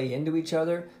sort of lay into each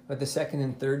other, but the second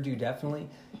and third do definitely.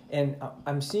 And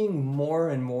I'm seeing more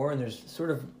and more, and there's sort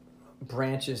of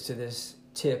branches to this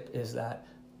tip, is that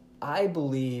I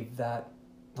believe that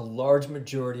the large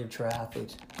majority of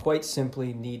triathletes quite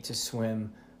simply need to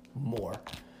swim more,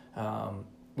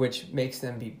 which makes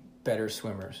them be better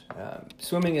swimmers.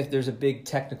 Swimming, there's a big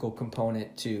technical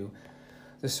component to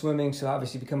the swimming, so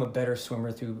obviously become a better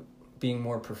swimmer through being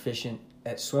more proficient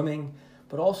at swimming,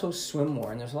 but also swim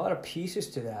more. And there's a lot of pieces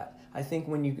to that. I think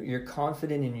when you're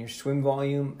confident in your swim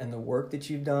volume and the work that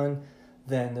you've done,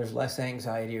 then there's less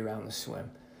anxiety around the swim.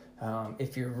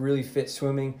 If you're really fit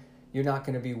swimming, you're not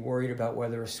going to be worried about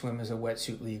whether a swim is a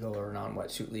wetsuit legal or a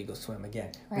non-wetsuit legal swim.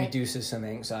 Again, reduces some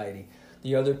anxiety.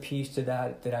 The other piece to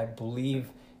that I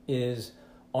believe is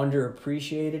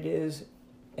underappreciated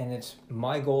and it's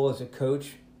my goal as a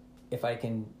coach, if I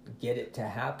can get it to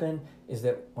happen, is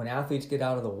that when athletes get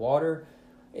out of the water,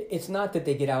 it's not that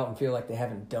they get out and feel like they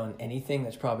haven't done anything.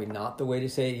 That's probably not the way to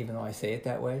say it, even though I say it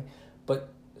that way. But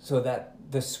so that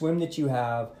the swim that you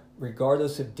have,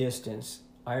 regardless of distance,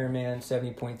 Ironman,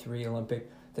 70.3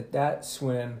 Olympic, that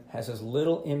swim has as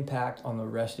little impact on the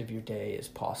rest of your day as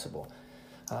possible.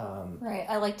 Right.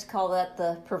 I like to call that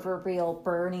the proverbial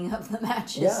burning of the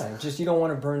matches. Yeah, just you don't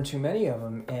want to burn too many of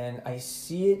them. And I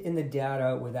see it in the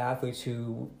data with athletes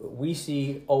who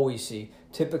we always see,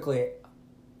 typically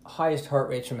highest heart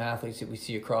rates from athletes that we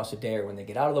see across a day are when they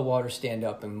get out of the water, stand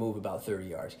up, and move about 30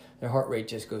 yards. Their heart rate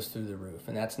just goes through the roof.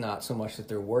 And that's not so much that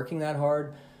they're working that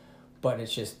hard, but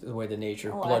it's just the way the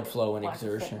nature of blood flow and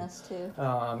exertion. Lack of fitness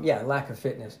too. Lack of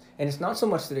fitness. And it's not so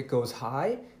much that it goes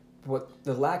high. What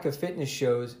the lack of fitness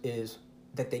shows is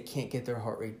that they can't get their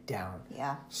heart rate down.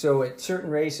 Yeah. So at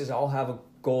certain races, I'll have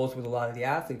goals with a lot of the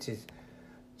athletes is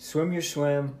swim your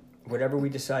swim, whatever we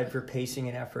decide for pacing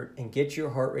and effort, and get your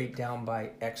heart rate down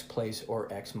by X place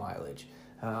or X mileage.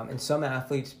 And some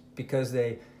athletes, because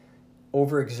they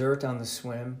overexert on the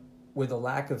swim with a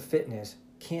lack of fitness,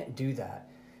 can't do that.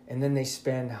 And then they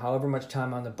spend however much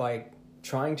time on the bike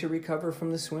trying to recover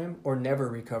from the swim or never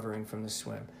recovering from the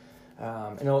swim.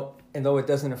 And though it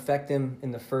doesn't affect them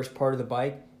in the first part of the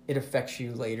bike, it affects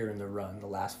you later in the run, the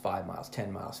last 5 miles,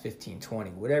 10 miles, 15, 20,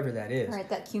 whatever that is. Right,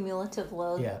 that cumulative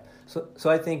load. Yeah. So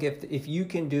I think if you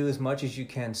can do as much as you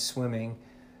can swimming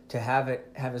to have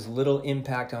as little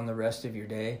impact on the rest of your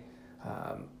day,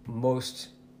 most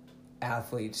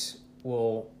athletes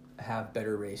will have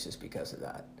better races because of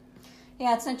that.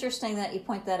 Yeah, it's interesting that you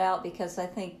point that out, because I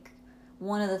think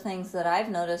one of the things that I've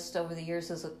noticed over the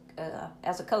years as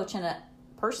a coach and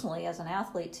personally as an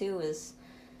athlete too is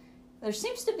there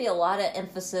seems to be a lot of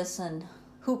emphasis and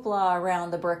hoopla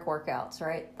around the brick workouts,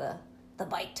 right? The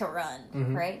bike to run,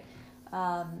 mm-hmm. right?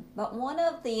 But one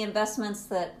of the investments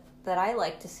that I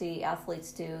like to see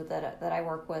athletes do that I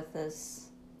work with is,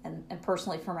 and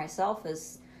personally for myself,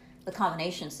 is the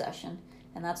combination session.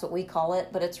 And that's what we call it,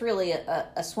 but it's really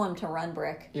a swim to run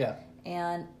brick. Yeah.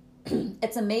 And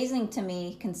it's amazing to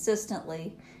me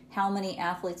consistently how many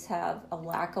athletes have a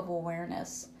lack of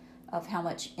awareness of how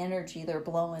much energy they're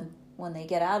blowing when they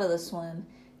get out of the swim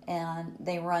and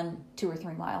they run 2 or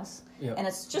 3 miles. Yep. And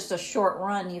it's just a short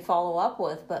run you follow up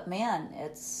with, but man,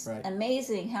 it's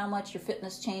amazing how much your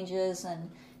fitness changes and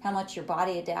how much your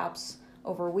body adapts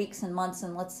over weeks and months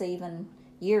and let's say even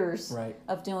years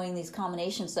of doing these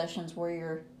combination sessions where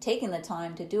you're taking the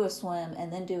time to do a swim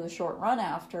and then do a short run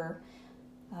after.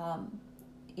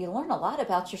 You learn a lot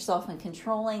about yourself in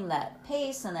controlling that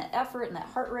pace and that effort and that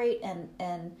heart rate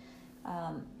and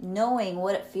knowing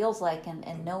what it feels like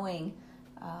and knowing.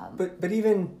 But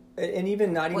even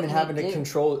not even having to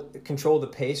control the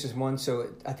pace is one. So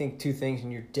I think 2 things,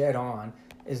 and you're dead on,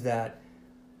 is that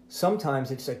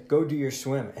sometimes it's like go do your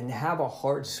swim and have a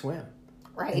hard swim.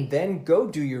 Right. And then go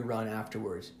do your run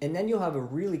afterwards. And then you'll have a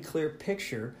really clear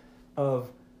picture of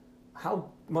how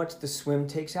much the swim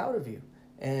takes out of you.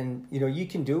 And, you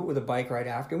can do it with a bike right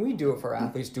after. And we do it for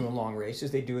athletes doing long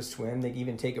races. They do a swim. They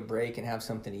even take a break and have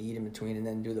something to eat in between and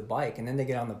then do the bike. And then they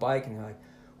get on the bike and they're like,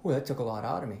 oh, that took a lot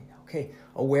out of me. Okay,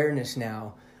 awareness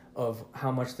now of how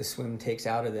much the swim takes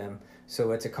out of them.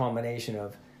 So it's a combination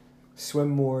of swim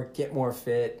more, get more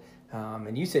fit.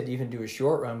 And you said even do a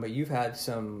short run, but you've had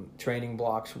some training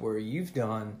blocks where you've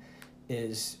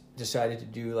decided to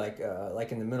do like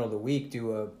in the middle of the week,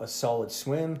 do a solid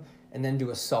swim and then do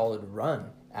a solid run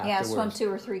afterwards. Yeah, swim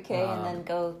 2 or 3K and then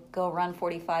go run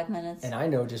 45 minutes. And I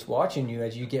know just watching you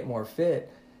as you get more fit,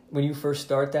 when you first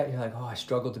start that, you're like, oh, I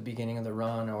struggled at the beginning of the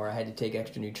run, or I had to take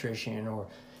extra nutrition,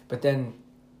 but then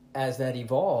as that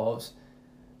evolves,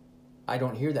 I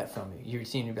don't hear that from you. You're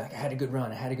seeing you like, I had a good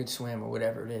run, I had a good swim, or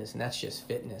whatever it is. And that's just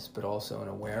fitness, but also an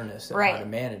awareness of how to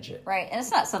manage it. Right. And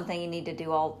it's not something you need to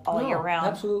do all year round.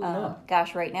 Absolutely not.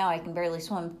 Gosh, right now I can barely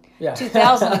swim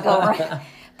 2,000 and go run.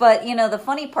 But, the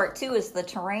funny part, too, is the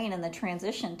terrain and the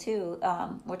transition, too,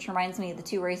 which reminds me of the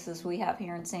 2 races we have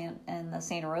here in the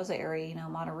Santa Rosa area,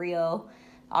 Monte Rio,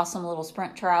 awesome little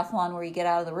sprint triathlon where you get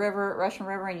out of the river, Russian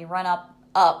River, and you run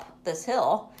up this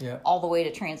hill all the way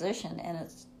to transition. And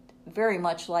it's very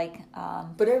much like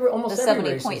but almost the every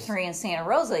 70.3 in Santa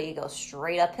Rosa, you go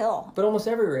straight uphill. But almost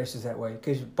every race is that way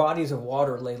because bodies of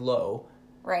water lay low.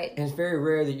 Right. And it's very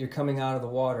rare that you're coming out of the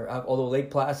water. Although Lake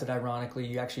Placid, ironically,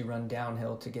 you actually run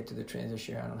downhill to get to the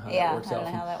transition. I don't know how that works out. I don't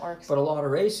know how that works. But a lot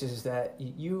of races that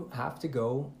you have to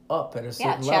go up at a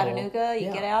certain level. Chattanooga,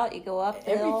 you get out, you go up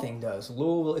the hill. Everything does.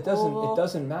 Louisville, it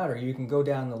doesn't matter. You can go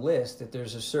down the list that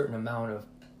there's a certain amount of,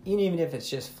 even if it's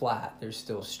just flat, there's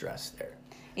still stress there.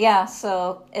 Yeah,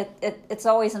 so it's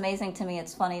always amazing to me.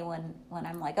 It's funny when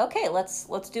I'm like, okay, let's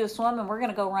do a swim and we're going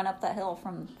to go run up that hill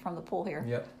from the pool here.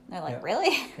 Yep. And they're like,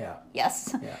 really? Yeah.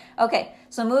 Yes. Yeah. Okay,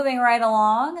 so moving right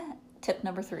along, tip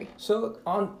number 3. So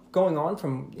going on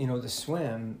from the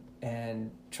swim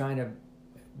and trying to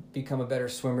become a better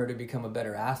swimmer to become a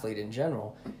better athlete in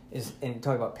general and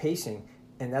talk about pacing.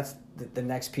 And that's the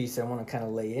next piece I want to kind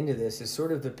of lay into this is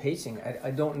sort of the pacing.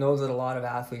 I don't know that a lot of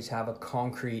athletes have a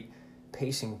concrete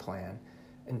pacing plan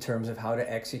in terms of how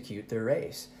to execute their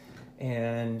race.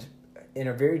 And in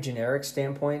a very generic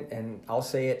standpoint, and I'll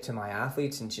say it to my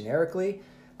athletes and generically,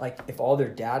 like if all their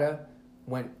data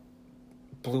went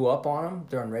blew up on them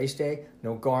during race day,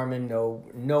 no Garmin,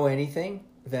 no anything,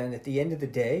 then at the end of the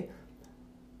day,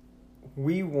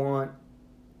 we want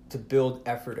to build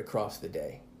effort across the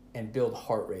day and build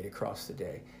heart rate across the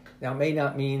day. Now, it may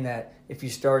not mean that if you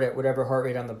start at whatever heart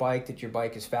rate on the bike that your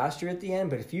bike is faster at the end,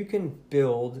 but if you can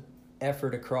build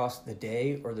effort across the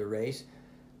day or the race,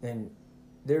 then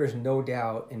there is no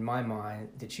doubt in my mind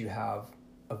that you have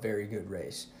a very good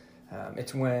race.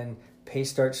 It's when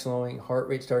pace starts slowing, heart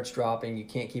rate starts dropping, you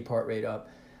can't keep heart rate up,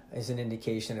 is an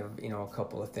indication of, a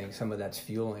couple of things. Some of that's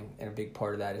fueling, and a big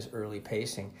part of that is early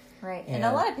pacing. Right, and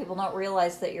a lot of people don't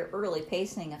realize that your early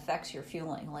pacing affects your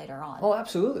fueling later on. Oh,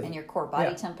 absolutely. And your core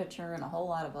body temperature and a whole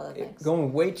lot of other things.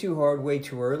 Going way too hard, way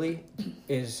too early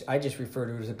is, I just refer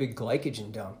to it as a big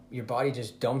glycogen dump. Your body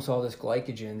just dumps all this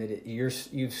glycogen that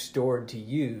you've stored to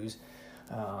use.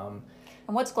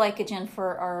 And what's glycogen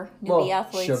for our newbie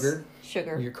athletes?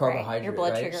 Sugar. Your carbohydrate, right. Your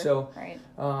blood sugar. So, right.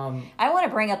 I want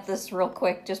to bring up this real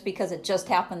quick just because it just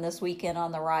happened this weekend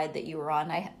on the ride that you were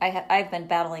on. I've been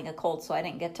battling a cold, so I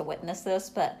didn't get to witness this.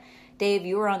 But, Dave,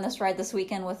 you were on this ride this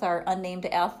weekend with our unnamed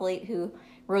athlete who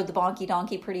rode the Bonky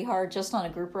Donkey pretty hard just on a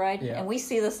group ride. Yeah. And we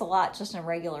see this a lot just in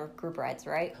regular group rides,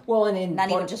 right? Well, and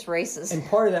not even just races. And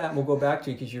part of that, we'll go back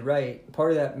to, because you're right,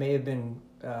 part of that may have been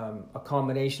a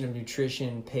combination of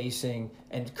nutrition, pacing,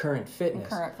 and current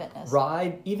fitness.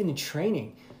 Ride, even in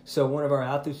training. So one of our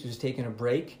athletes was taking a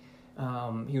break.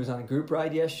 He was on a group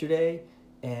ride yesterday,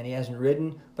 and he hasn't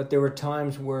ridden. But there were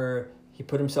times where he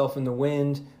put himself in the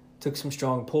wind, took some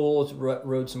strong pulls,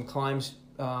 rode some climbs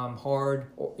hard.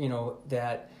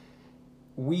 That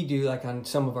we do, like on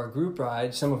some of our group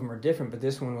rides. Some of them are different, but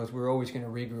this one was we're always going to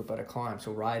regroup at a climb.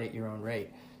 So ride at your own rate.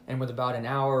 And with about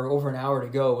over an hour to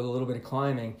go, with a little bit of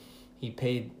climbing, he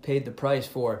paid the price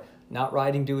for not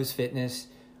riding to his fitness.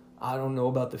 I don't know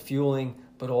about the fueling,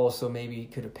 but also maybe he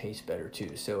could have paced better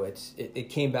too. So it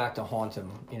came back to haunt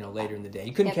him, later in the day.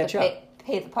 He couldn't catch up.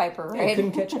 Pay the piper, right? Yeah, he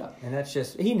couldn't catch up, and that's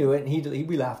just, he knew it, and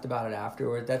we laughed about it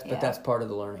afterward. But that's part of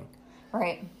the learning.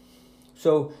 Right.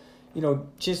 So,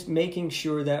 just making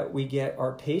sure that we get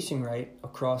our pacing right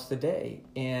across the day.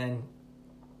 And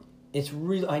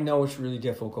I know it's really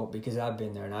difficult because I've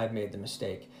been there and I've made the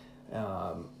mistake.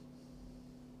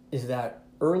 Is that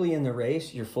early in the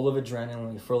race, you're full of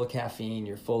adrenaline, you're full of caffeine,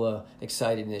 you're full of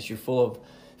excitedness, you're full of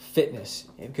fitness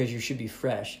because you should be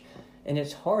fresh. And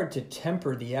it's hard to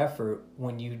temper the effort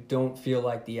when you don't feel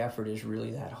like the effort is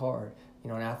really that hard.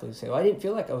 An athlete will say, well, I didn't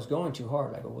feel like I was going too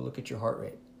hard. I go, well, look at your heart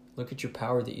rate. Look at your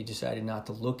power that you decided not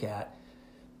to look at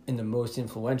in the most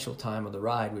influential time of the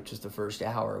ride, which is the first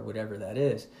hour, whatever that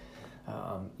is.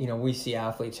 We see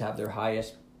athletes have their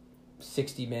highest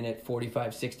 60-minute,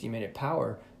 45, 60-minute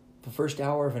power the first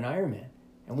hour of an Ironman.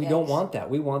 And we don't want that.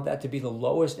 We want that to be the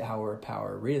lowest hour of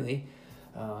power, really.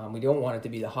 We don't want it to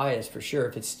be the highest for sure.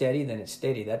 If it's steady, then it's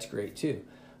steady. That's great too.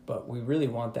 But we really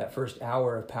want that first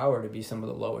hour of power to be some of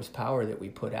the lowest power that we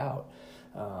put out.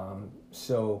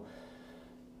 So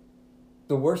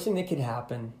the worst thing that could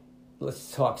happen,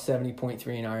 let's talk 70.3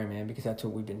 in Ironman because that's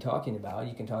what we've been talking about.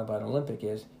 You can talk about Olympic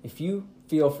is if you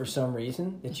feel for some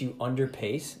reason that you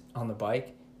underpace on the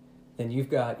bike, then you've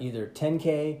got either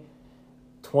 10K,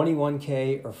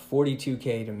 21K, or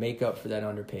 42K to make up for that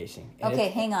underpacing. And okay,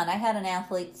 hang on. I had an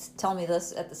athlete tell me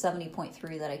this at the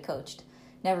 70.3 that I coached.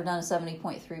 Never done a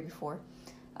 70.3 before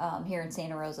here in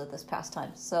Santa Rosa this past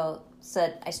time. So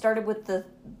said I started with the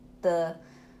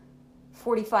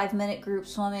 45-minute group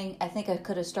swimming. I think I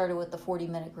could have started with the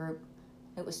 40-minute group.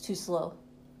 It was too slow.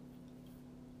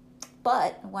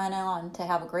 But went on to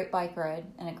have a great bike ride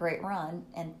and a great run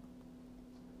and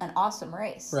an awesome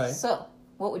race. Right. So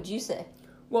what would you say?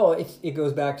 Well, it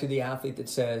goes back to the athlete that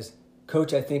says,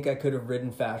 Coach, I think I could have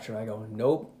ridden faster. I go,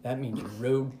 nope, that means you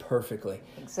rode perfectly.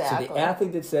 Exactly. So the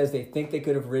athlete that says they think they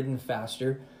could have ridden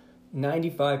faster,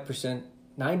 99%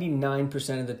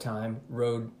 of the time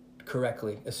rode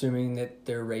correctly, assuming that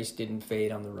their race didn't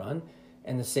fade on the run.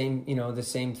 And the same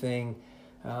thing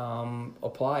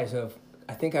applies of,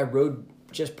 I think I rode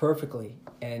just perfectly.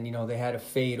 And, they had a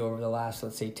fade over the last,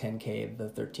 let's say, 10K of the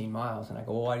 13 miles. And I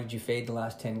go, well, why did you fade the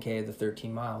last 10K of the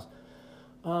 13 miles?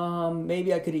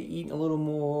 Maybe I could have eaten a little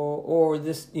more, or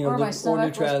this, my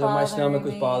stomach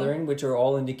was bothering, which are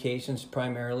all indications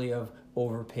primarily of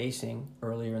overpacing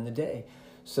earlier in the day.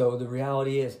 So the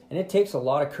reality is, and it takes a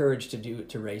lot of courage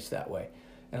to race that way,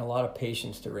 and a lot of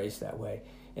patience to race that way.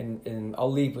 And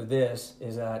I'll leave with this,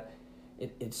 is that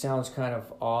it sounds kind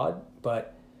of odd,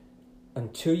 but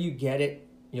until you get it,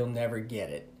 you'll never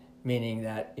get it. Meaning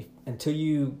that until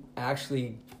you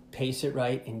actually pace it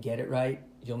right and get it right,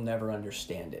 you'll never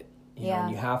understand it. You know,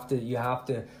 and you have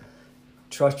to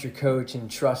trust your coach and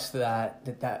trust that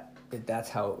that's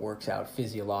how it works out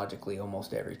physiologically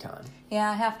almost every time.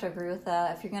 Yeah, I have to agree with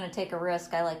that. If you're going to take a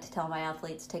risk, I like to tell my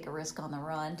athletes, take a risk on the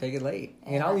run. Take it late.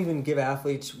 And I'll even give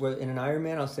athletes, in an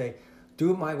Ironman, I'll say,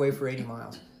 do it my way for 80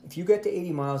 miles. If you get to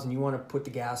 80 miles and you want to put the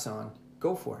gas on,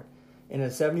 go for it. And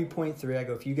at 70.3, I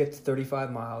go, if you get to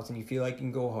 35 miles and you feel like you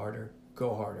can go harder,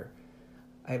 go harder.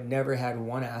 I have never had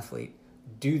one athlete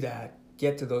do that,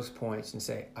 get to those points and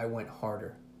say, I went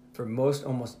harder. For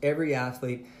almost every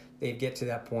athlete, they get to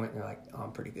that point and they're like, oh,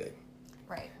 I'm pretty good.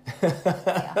 Right.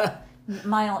 Yeah.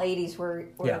 Mile 80s where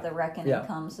the reckoning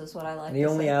comes is what I like to say. The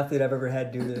only athlete I've ever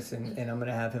had do this, and I'm going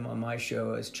to have him on my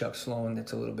show, is Chuck Sloan.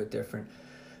 That's a little bit different.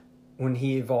 When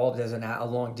he evolved as a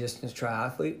long-distance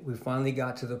triathlete, we finally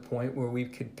got to the point where we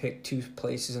could pick 2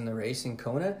 places in the race in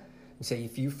Kona and say,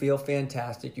 if you feel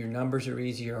fantastic, your numbers are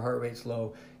easy, your heart rate's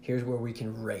low, here's where we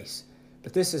can race.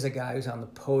 But this is a guy who's on the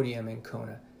podium in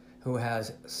Kona, who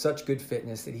has such good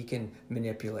fitness that he can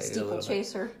manipulate it a little bit.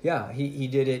 Steeplechaser. Yeah, he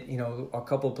did it, a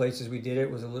couple of places we did it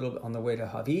was a little bit on the way to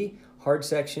Hawaii, hard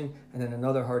section, and then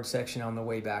another hard section on the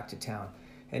way back to town.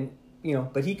 And,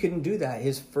 but he couldn't do that.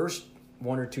 His first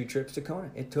 1 or 2 trips to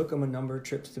Kona, it took him a number of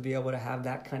trips to be able to have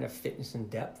that kind of fitness and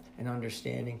depth and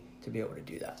understanding to be able to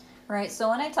do that. Right, so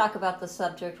when I talk about the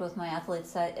subject with my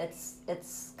athletes,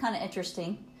 it's kind of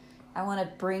interesting. I want to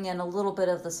bring in a little bit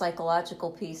of the psychological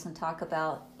piece and talk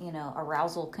about,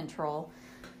 arousal control.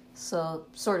 So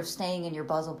sort of staying in your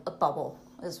bubble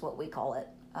is what we call it.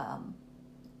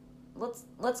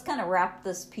 Let's kind of wrap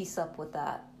this piece up with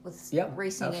that, with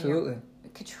racing absolutely.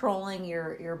 And controlling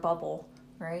your bubble,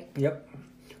 right? Yep.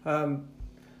 Part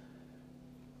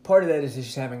of that is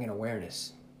just having an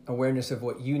awareness of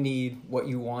what you need, what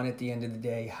you want at the end of the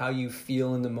day, how you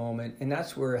feel in the moment. And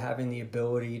that's where having the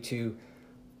ability to,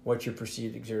 what's your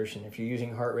perceived exertion? If you're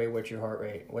using heart rate, what's your heart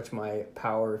rate? What's my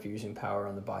power if you're using power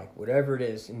on the bike? Whatever it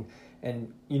is.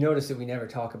 And you notice that we never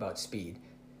talk about speed,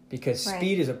 because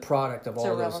speed is a product of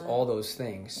all those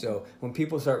things. So when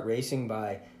people start racing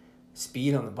by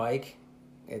speed on the bike,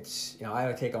 it's, I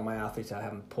would take all my athletes, I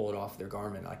have them pull it off their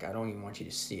Garmin. Like, I don't even want you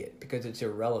to see it because it's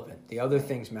irrelevant. The other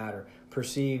things matter.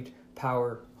 Perceived,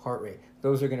 power, heart rate.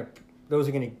 Those are going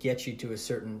to get you to a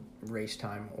certain race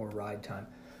time or ride time.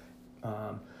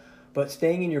 But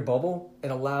staying in your bubble,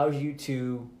 it allows you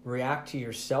to react to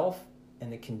yourself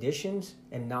and the conditions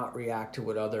and not react to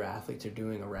what other athletes are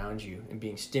doing around you and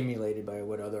being stimulated by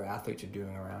what other athletes are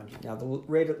doing around you. Now, the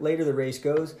later the race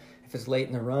goes, if it's late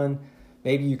in the run,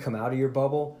 maybe you come out of your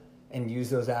bubble and use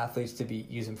those athletes to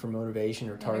use them for motivation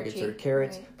or targets or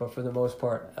carrots. Right. But for the most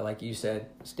part, like you said,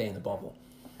 stay in the bubble.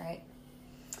 Right.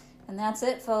 And that's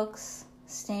it, folks.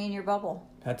 Stay in your bubble.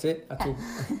 That's it.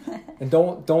 And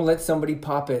don't let somebody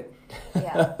pop it.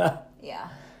 Yeah.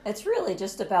 It's really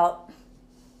just about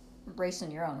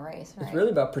racing your own race, right? It's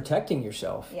really about protecting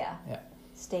yourself. Yeah.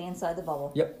 Stay inside the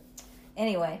bubble. Yep.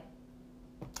 Anyway,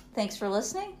 thanks for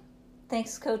listening.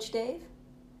 Thanks, Coach Dave.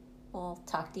 We'll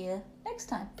talk to you next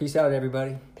time. Peace out,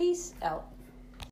 everybody. Peace out.